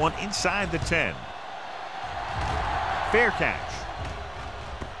place this one inside the 10. Fair catch.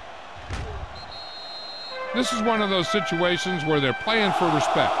 This is one of those situations where they're playing for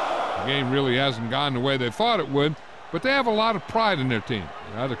respect. The game really hasn't gone the way they thought it would, but they have a lot of pride in their team.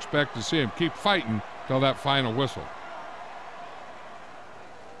 And I'd expect to see them keep fighting till that final whistle.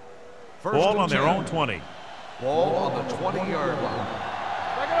 Ball on their own 20. Ball on the 20-yard line.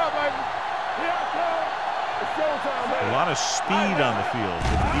 Back it up, baby. Here I come. It's showtime, baby. A lot of speed on the field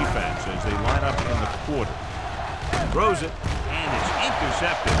for the defense as they line up in the quarter. Throws it, and it's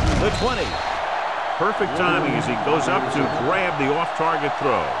intercepted. The 20. Perfect timing as he goes up to grab the off-target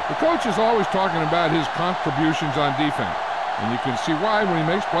throw. The coach is always talking about his contributions on defense, and you can see why when he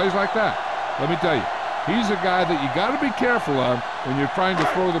makes plays like that. Let me tell you, he's a guy that you got to be careful of when you're trying to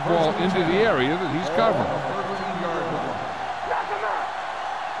throw the ball into the area that he's covering.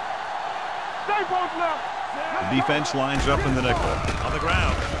 Stay both now. The defense lines up in the nickel. On the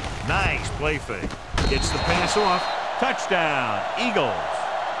ground. Nice play fake. Gets the pass off. Touchdown, Eagles.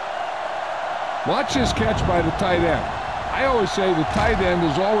 Watch this catch by the tight end. I always say the tight end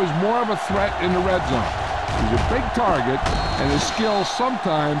is always more of a threat in the red zone. He's a big target, and his skills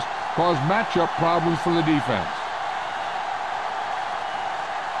sometimes caused matchup problems for the defense.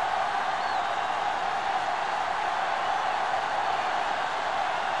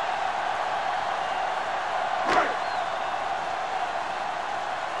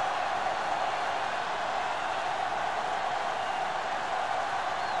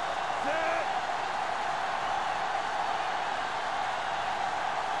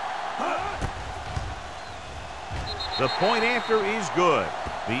 The point after is good.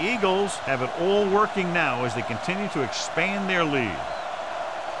 The Eagles have it all working now as they continue to expand their lead.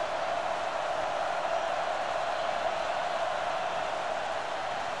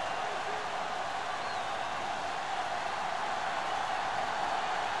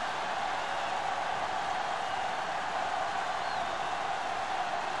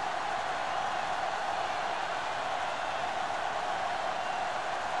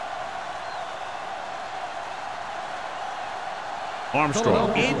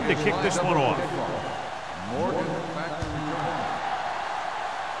 Armstrong in to kick this one off. Morgan back to return.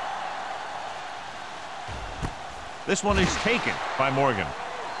 This one is taken by Morgan.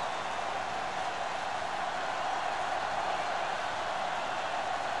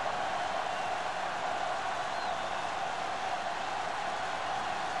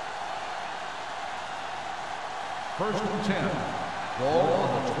 First and 10. Ball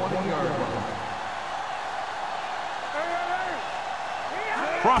on the 20-yard line.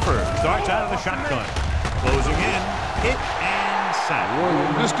 Crawford starts out of the shotgun. Closing in, hit and sack.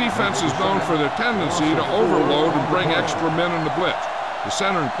 This defense is known for their tendency to overload and bring extra men in the blitz. The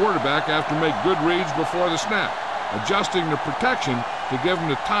center and quarterback have to make good reads before the snap, adjusting the protection to give him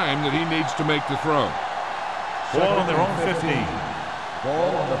the time that he needs to make the throw. Ball on their own 15.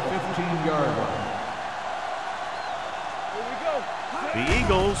 Ball on the 15-yard line. The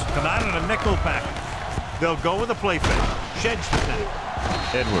Eagles come out in a nickel package. They'll go with a play fake. Sheds the tackle.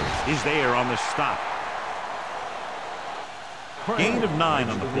 Edwards is there on the stop. Gain of 9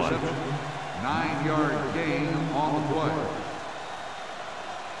 on the play. 9-yard gain on the play.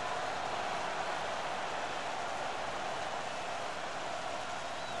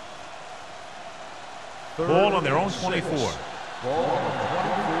 Ball on their own 24. Ball on the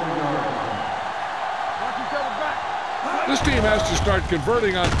 24-yard line. This team has to start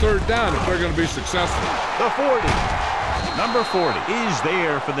converting on third down if they're going to be successful. The 40. Number 40 is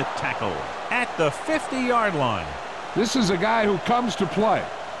there for the tackle at the 50-yard line. This is a guy who comes to play,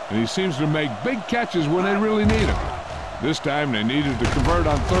 and he seems to make big catches when they really need him. This time they needed to convert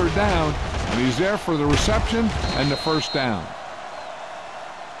on third down, and he's there for the reception and the first down.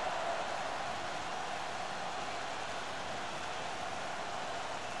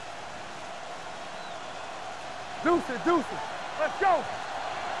 Deuce it, deuce it. Let's go.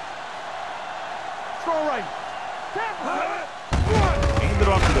 Strong right. Aimed it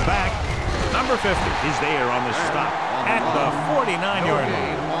off to the back. Number 50 is there on the stop at the 49-yard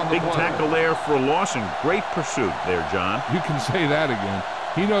line. Big tackle there for a loss and great pursuit there, John. You can say that again.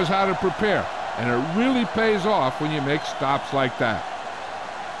 He knows how to prepare, and it really pays off when you make stops like that.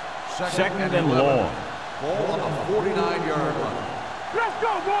 Second and long. Ball on the 49-yard line. Let's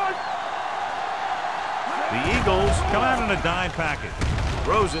go, boys. The Eagles come out in a dime package.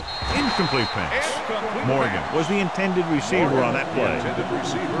 Throws it. Incomplete pass. Morgan was the intended receiver on that play. Intended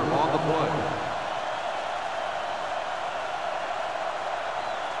receiver on the play.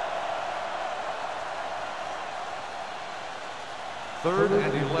 Third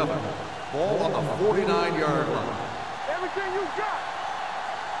and 11. Ball on the 49-yard line. Everything you got.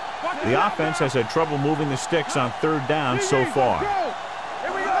 The offense has had trouble moving the sticks on third down so far.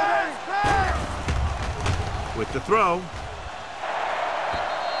 Here we go. With the throw.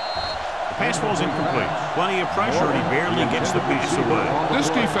 The pass falls incomplete. Plenty of pressure, and he barely gets the pass away. This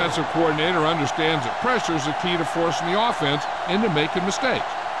defensive coordinator understands that pressure is the key to forcing the offense into making mistakes.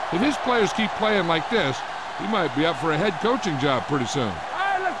 If his players keep playing like this, he might be up for a head coaching job pretty soon. All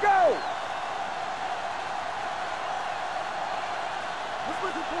right, let's go.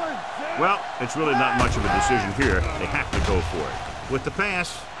 Well, it's really not much of a decision here. They have to go for it. With the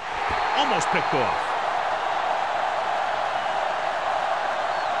pass, almost picked off.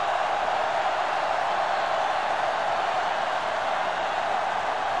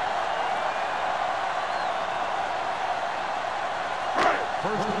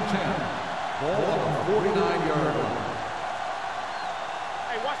 First and 10. Ball on the 49-yard line.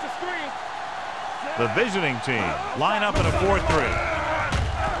 Hey, watch the screen. The visiting team line up in a 4-3.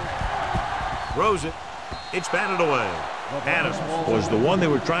 Throws it. It's batted away. Adams was the one they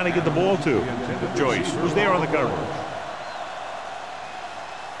were trying to get the ball to. Joyce was there on the coverage.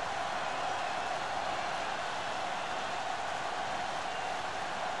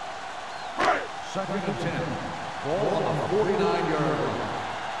 Second and 10. Ball on the 49-yard line.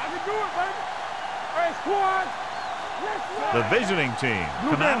 I can do it, baby. Hey, squad. The visiting team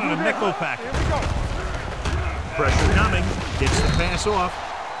come out in a nickel package. Here we go. Pressure coming. Gets the pass off.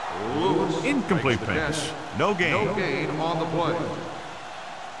 Lewis Incomplete makes the pass. catch. No gain. No gain on the play.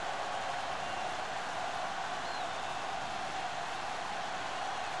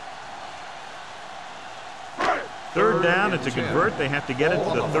 Third down, and to convert, they have to get it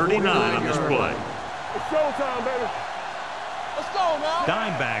to the 39 on this play. It's showtime, baby. Let's go now.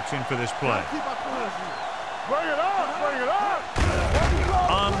 Dimebacks in for this play. Keep our fingers in. Bring it up. Bring it up.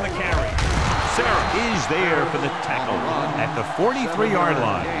 On the carry. Sarah is there for the tackle at the 43-yard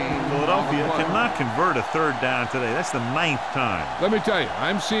line. Philadelphia cannot convert a third down today. That's the 9th time. Let me tell you,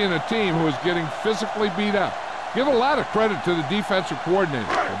 I'm seeing a team who is getting physically beat up. Give a lot of credit to the defensive coordinator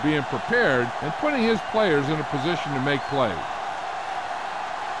for being prepared and putting his players in a position to make plays.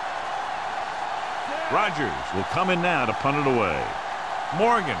 Rodgers will come in now to punt it away.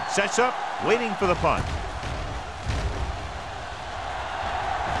 Morgan sets up, waiting for the punt.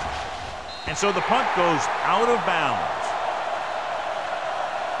 And so the punt goes out of bounds.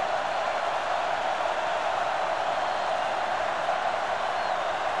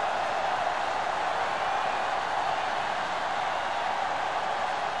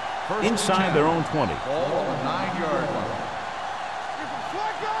 Inside their own 20. Ball on the 9-yard line.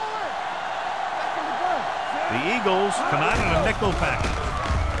 The Eagles come out in a nickel package.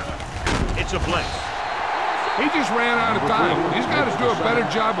 It's a blitz. He just ran out of time. He's got to do a better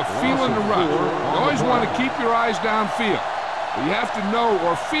job of feeling the rush. You always want to keep your eyes downfield. But you have to know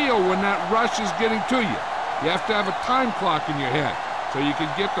or feel when that rush is getting to you. You have to have a time clock in your head so you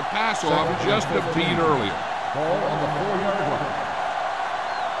can get the pass off just a beat earlier. Ball on the 4-yard line.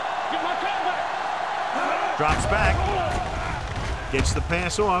 Get my cat back. Drops back. Gets the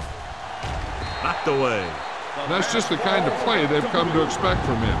pass off. Knocked away. That's just the kind of play they've come to expect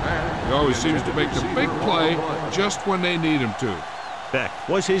from him. He always seems to make the big play just when they need him to. Beck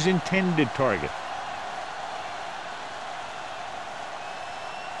was his intended target.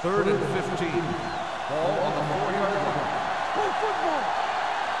 Third and 15. Ball on the 4-yard line. Play football.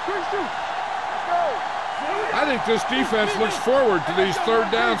 Christian. Let's go. I think this defense looks forward to these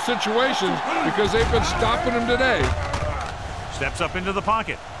third down situations because they've been stopping them today. Steps up into the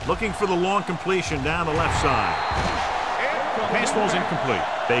pocket, looking for the long completion down the left side. Pass ball's incomplete.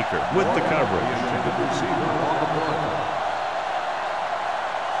 Baker with the coverage. Intended receiver on the play.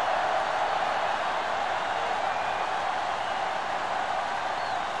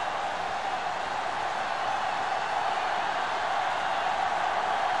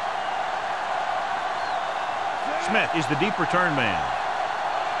 Smith is the deep return man.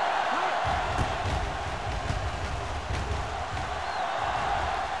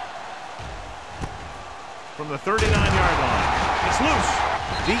 From the 39-yard line, it's loose.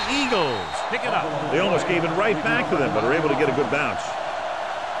 The Eagles pick it up. They almost gave it right back to them, but are able to get a good bounce.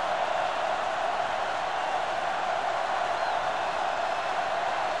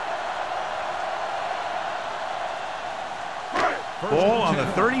 Ball on the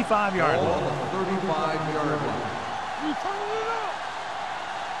 35-yard line. Ball on the 35-yard line. You turn it up.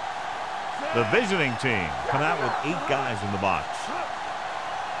 The visiting team come out with 8 guys in the box.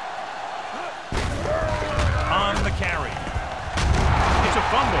 On the carry. It's a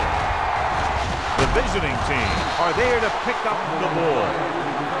fumble. The visiting team are there to pick up the ball.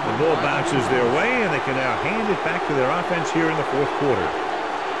 The ball bounces their way, and they can now hand it back to their offense here in the fourth quarter.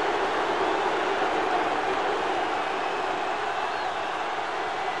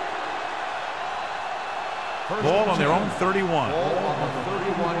 Ball on their own 31. Ball on the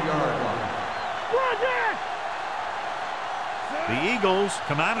 31-yard line. The Eagles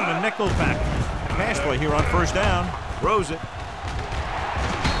come out in a nickel package. Pass play here on first down. Throws it.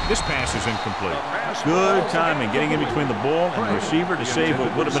 This pass is incomplete. Good timing, getting in between the ball and the receiver to save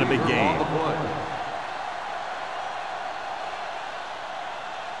what would have been a big gain.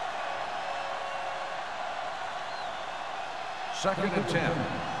 Second and 10.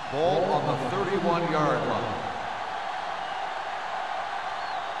 Ball on the 31-yard line.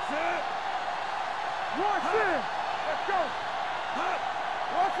 Set. Watch it. Let's go.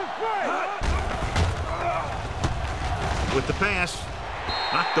 Watch it play. With the pass,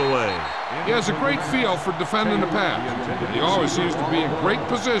 knocked away. He has a great feel for defending the pass. He always seems to be in great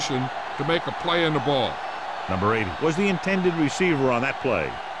position to make a play in the ball. Number 80 was the intended receiver on that play.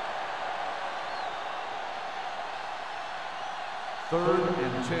 Third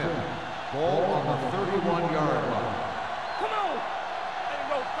and 10. Ball on the 31-yard line. Come on. Ain't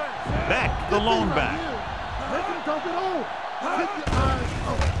no thing. Back, the lone back. Let him dump it on. Keep your eyes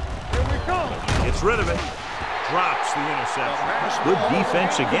open. Here we Gets rid of it. Drops the interception. Good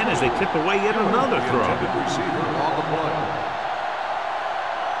defense again as they tip away yet another throw. Receiver on the play.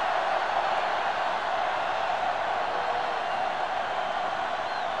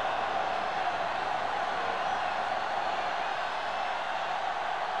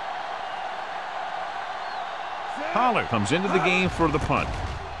 Pollard comes into the game for the punt.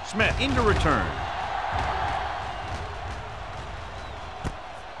 Smith into return.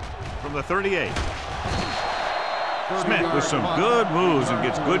 From the 38. Smith with some good moves and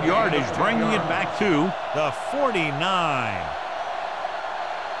gets good yardage, bringing it back to the 49.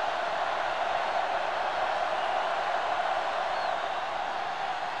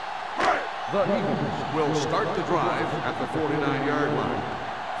 The Eagles will start the drive at the 49-yard line.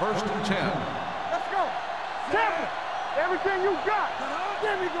 1st and 10. Let's go. Tampa, everything you got.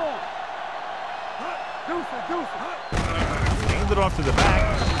 Get me going. Deuce. Hand it off to the back.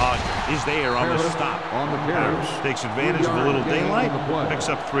 Is there on the stop. On the carry. Takes advantage of a little daylight. Picks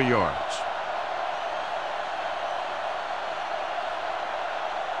up 3 yards.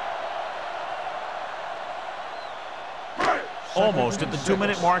 Almost at the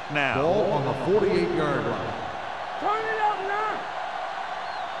 2-minute mark now. Ball on the 48-yard line. Turn it up now.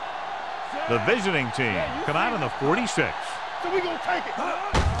 The visiting team come out on the 46. So we gonna take it.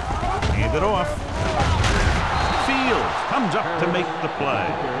 Hand it off. Fields comes up to make the play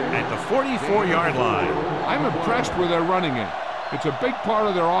at the 44-yard line. I'm impressed with their running game. It's a big part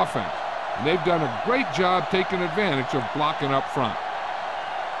of their offense, and they've done a great job taking advantage of blocking up front.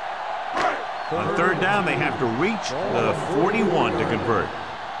 On 3rd down, they have to reach the 41 to convert.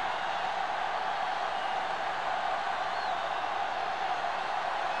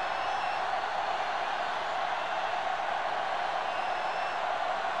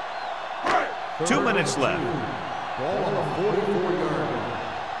 Two minutes left. Ball on the 44-yard line.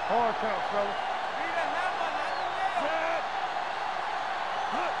 Hard count, fellas.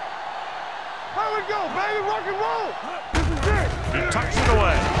 Here we go, baby. Rock and roll. This is it. He tucks it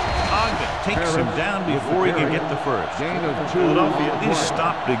away. Ogden takes him down before he can get the first. Gain of 2. Philadelphia is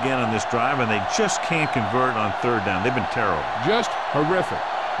stopped again on this drive, and they just can't convert on 3rd down. They've been terrible. Just horrific.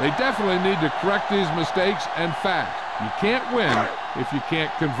 They definitely need to correct these mistakes and fast. You can't win if you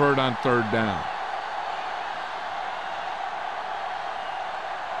can't convert on 3rd down.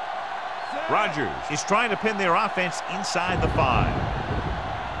 Rodgers is trying to pin their offense inside the 5.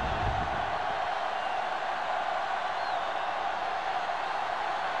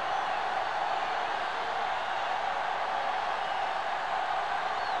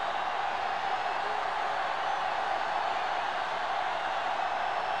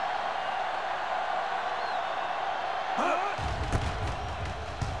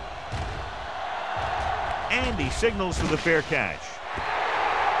 And he signals for the fair catch.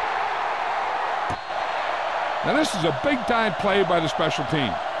 Now this is a big-time play by the special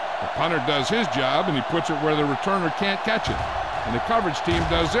team. The punter does his job, and he puts it where the returner can't catch it. And the coverage team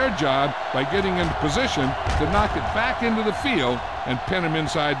does their job by getting into position to knock it back into the field and pin him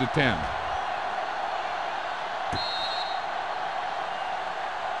inside the 10.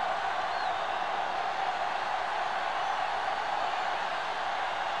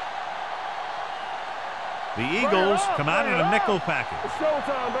 The Eagles come out in a nickel package. It's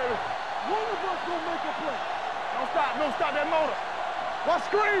showtime, baby. One of us gonna make a play. Don't stop that motor. What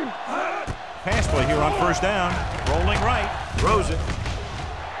scream? Pass play here on 1st down. Rolling right. Throws it.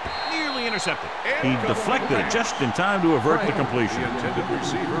 Nearly intercepted. He deflected it just in time to avert the completion. The intended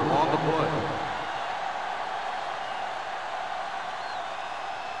receiver on the play.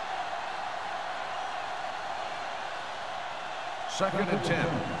 Second and 10.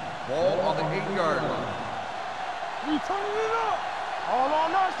 Ball on the 8-yard line. We turning it up. All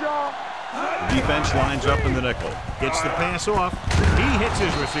on us, y'all. Defense lines up in the nickel. Gets the pass off. He hits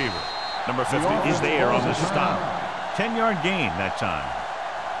his receiver. Number 50 is there on the stop. 10-yard gain that time.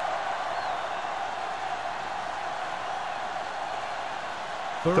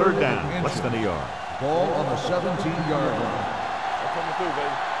 Third down, less than a yard. Ball on the 17-yard line.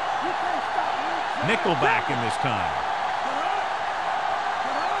 Nickel back in this time.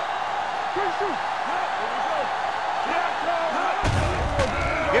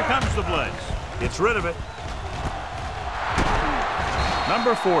 Here comes the blitz. Gets rid of it.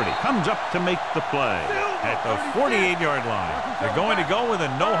 Number 40 comes up to make the play at the 48-yard line. They're going to go with a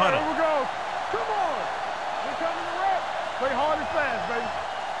no huddle. Here we go. Come on. We're coming to rap. Play hard and fast, baby.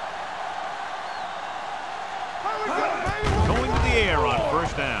 Here we go, baby. Going to the air on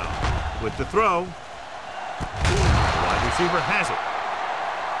 1st down. With the throw. The wide receiver has it.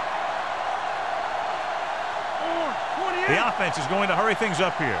 The offense is going to hurry things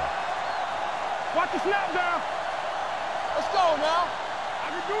up here. Watch the snap down. Let's go now. I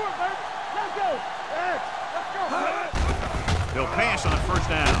can do it, baby. Let's go. Let's go. He'll pass on first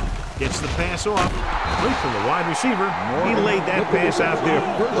down. Gets the pass off. Great from the wide receiver. He laid that pass out there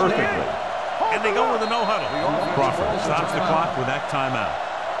perfectly. And they go with a no huddle. Crawford stops the clock with that timeout.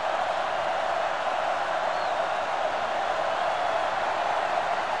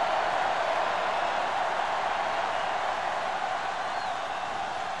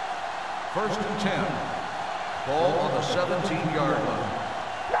 First and 10. Ball on the 17-yard line.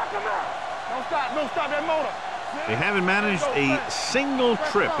 Knock him out. Don't stop that motor. They haven't managed a single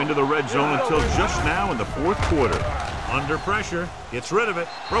trip into the red zone until just now in the fourth quarter. Under pressure, gets rid of it,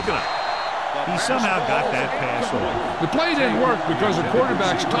 broken up. He somehow got that pass off. The play didn't work because the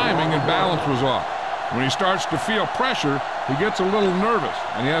quarterback's timing and balance was off. When he starts to feel pressure, he gets a little nervous,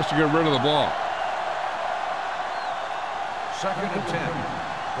 and he has to get rid of the ball. Second and 10.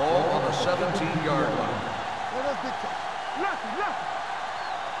 Ball on the 17-yard line.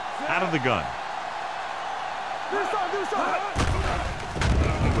 Out of the gun. Do something.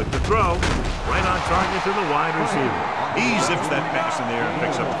 With the throw, right on target to the wide receiver. He zips that pass in there and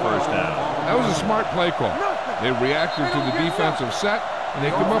picks up the first down. That was a smart play call. They reacted to the defensive set, and they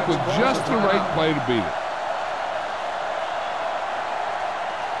come up with just the right play to beat it.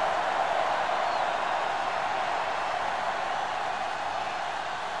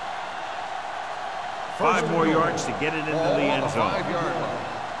 Five more yards to get it into the end zone. 5-yard line.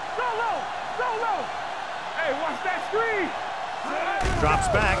 Go low. Hey, watch that screen. Drops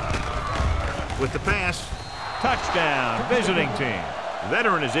back with the pass. Touchdown, visiting team. The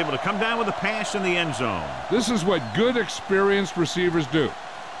veteran is able to come down with a pass in the end zone. This is what good, experienced receivers do.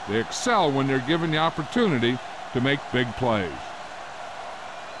 They excel when they're given the opportunity to make big plays.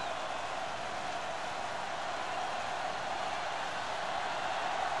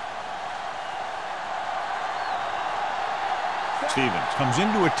 Stevens comes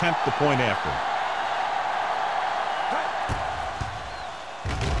in to attempt the point after.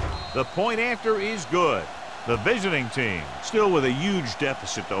 The point after is good. The visiting team still with a huge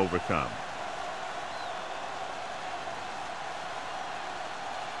deficit to overcome.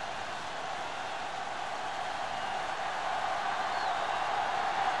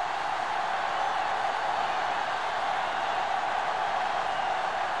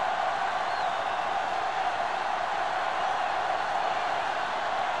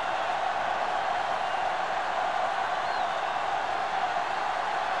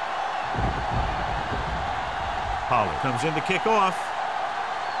 Pollard comes in to kick off.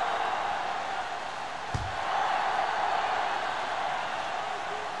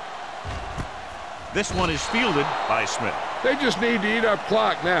 This one is fielded by Smith. They just need to eat up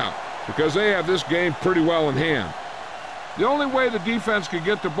clock now because they have this game pretty well in hand. The only way the defense could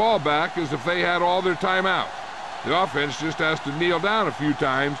get the ball back is if they had all their timeouts. The offense just has to kneel down a few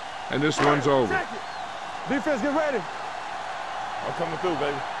times, and this one's over. Defense, get ready. I'm coming through,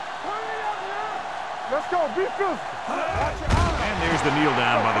 baby. Let's go. Be physical. And there's the kneel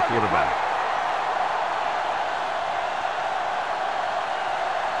down by the quarterback.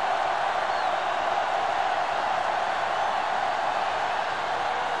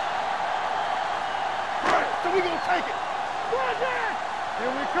 So we gonna take it.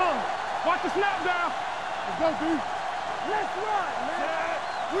 Here we come. Watch the snap down. Let's go, D. Let's run, man.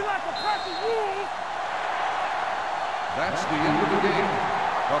 We like a practice rule. That's the end of the game.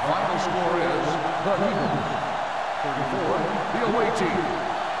 The final score is the Eagles 34, the away team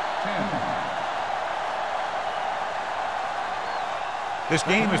 10. This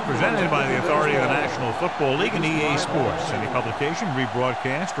game is presented by the authority of the National Football League and EA Sports. Any publication,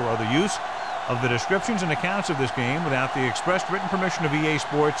 rebroadcast, or other use of the descriptions and accounts of this game without the expressed written permission of EA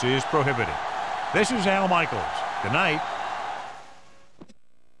Sports is prohibited. This is Al Michaels. Good night.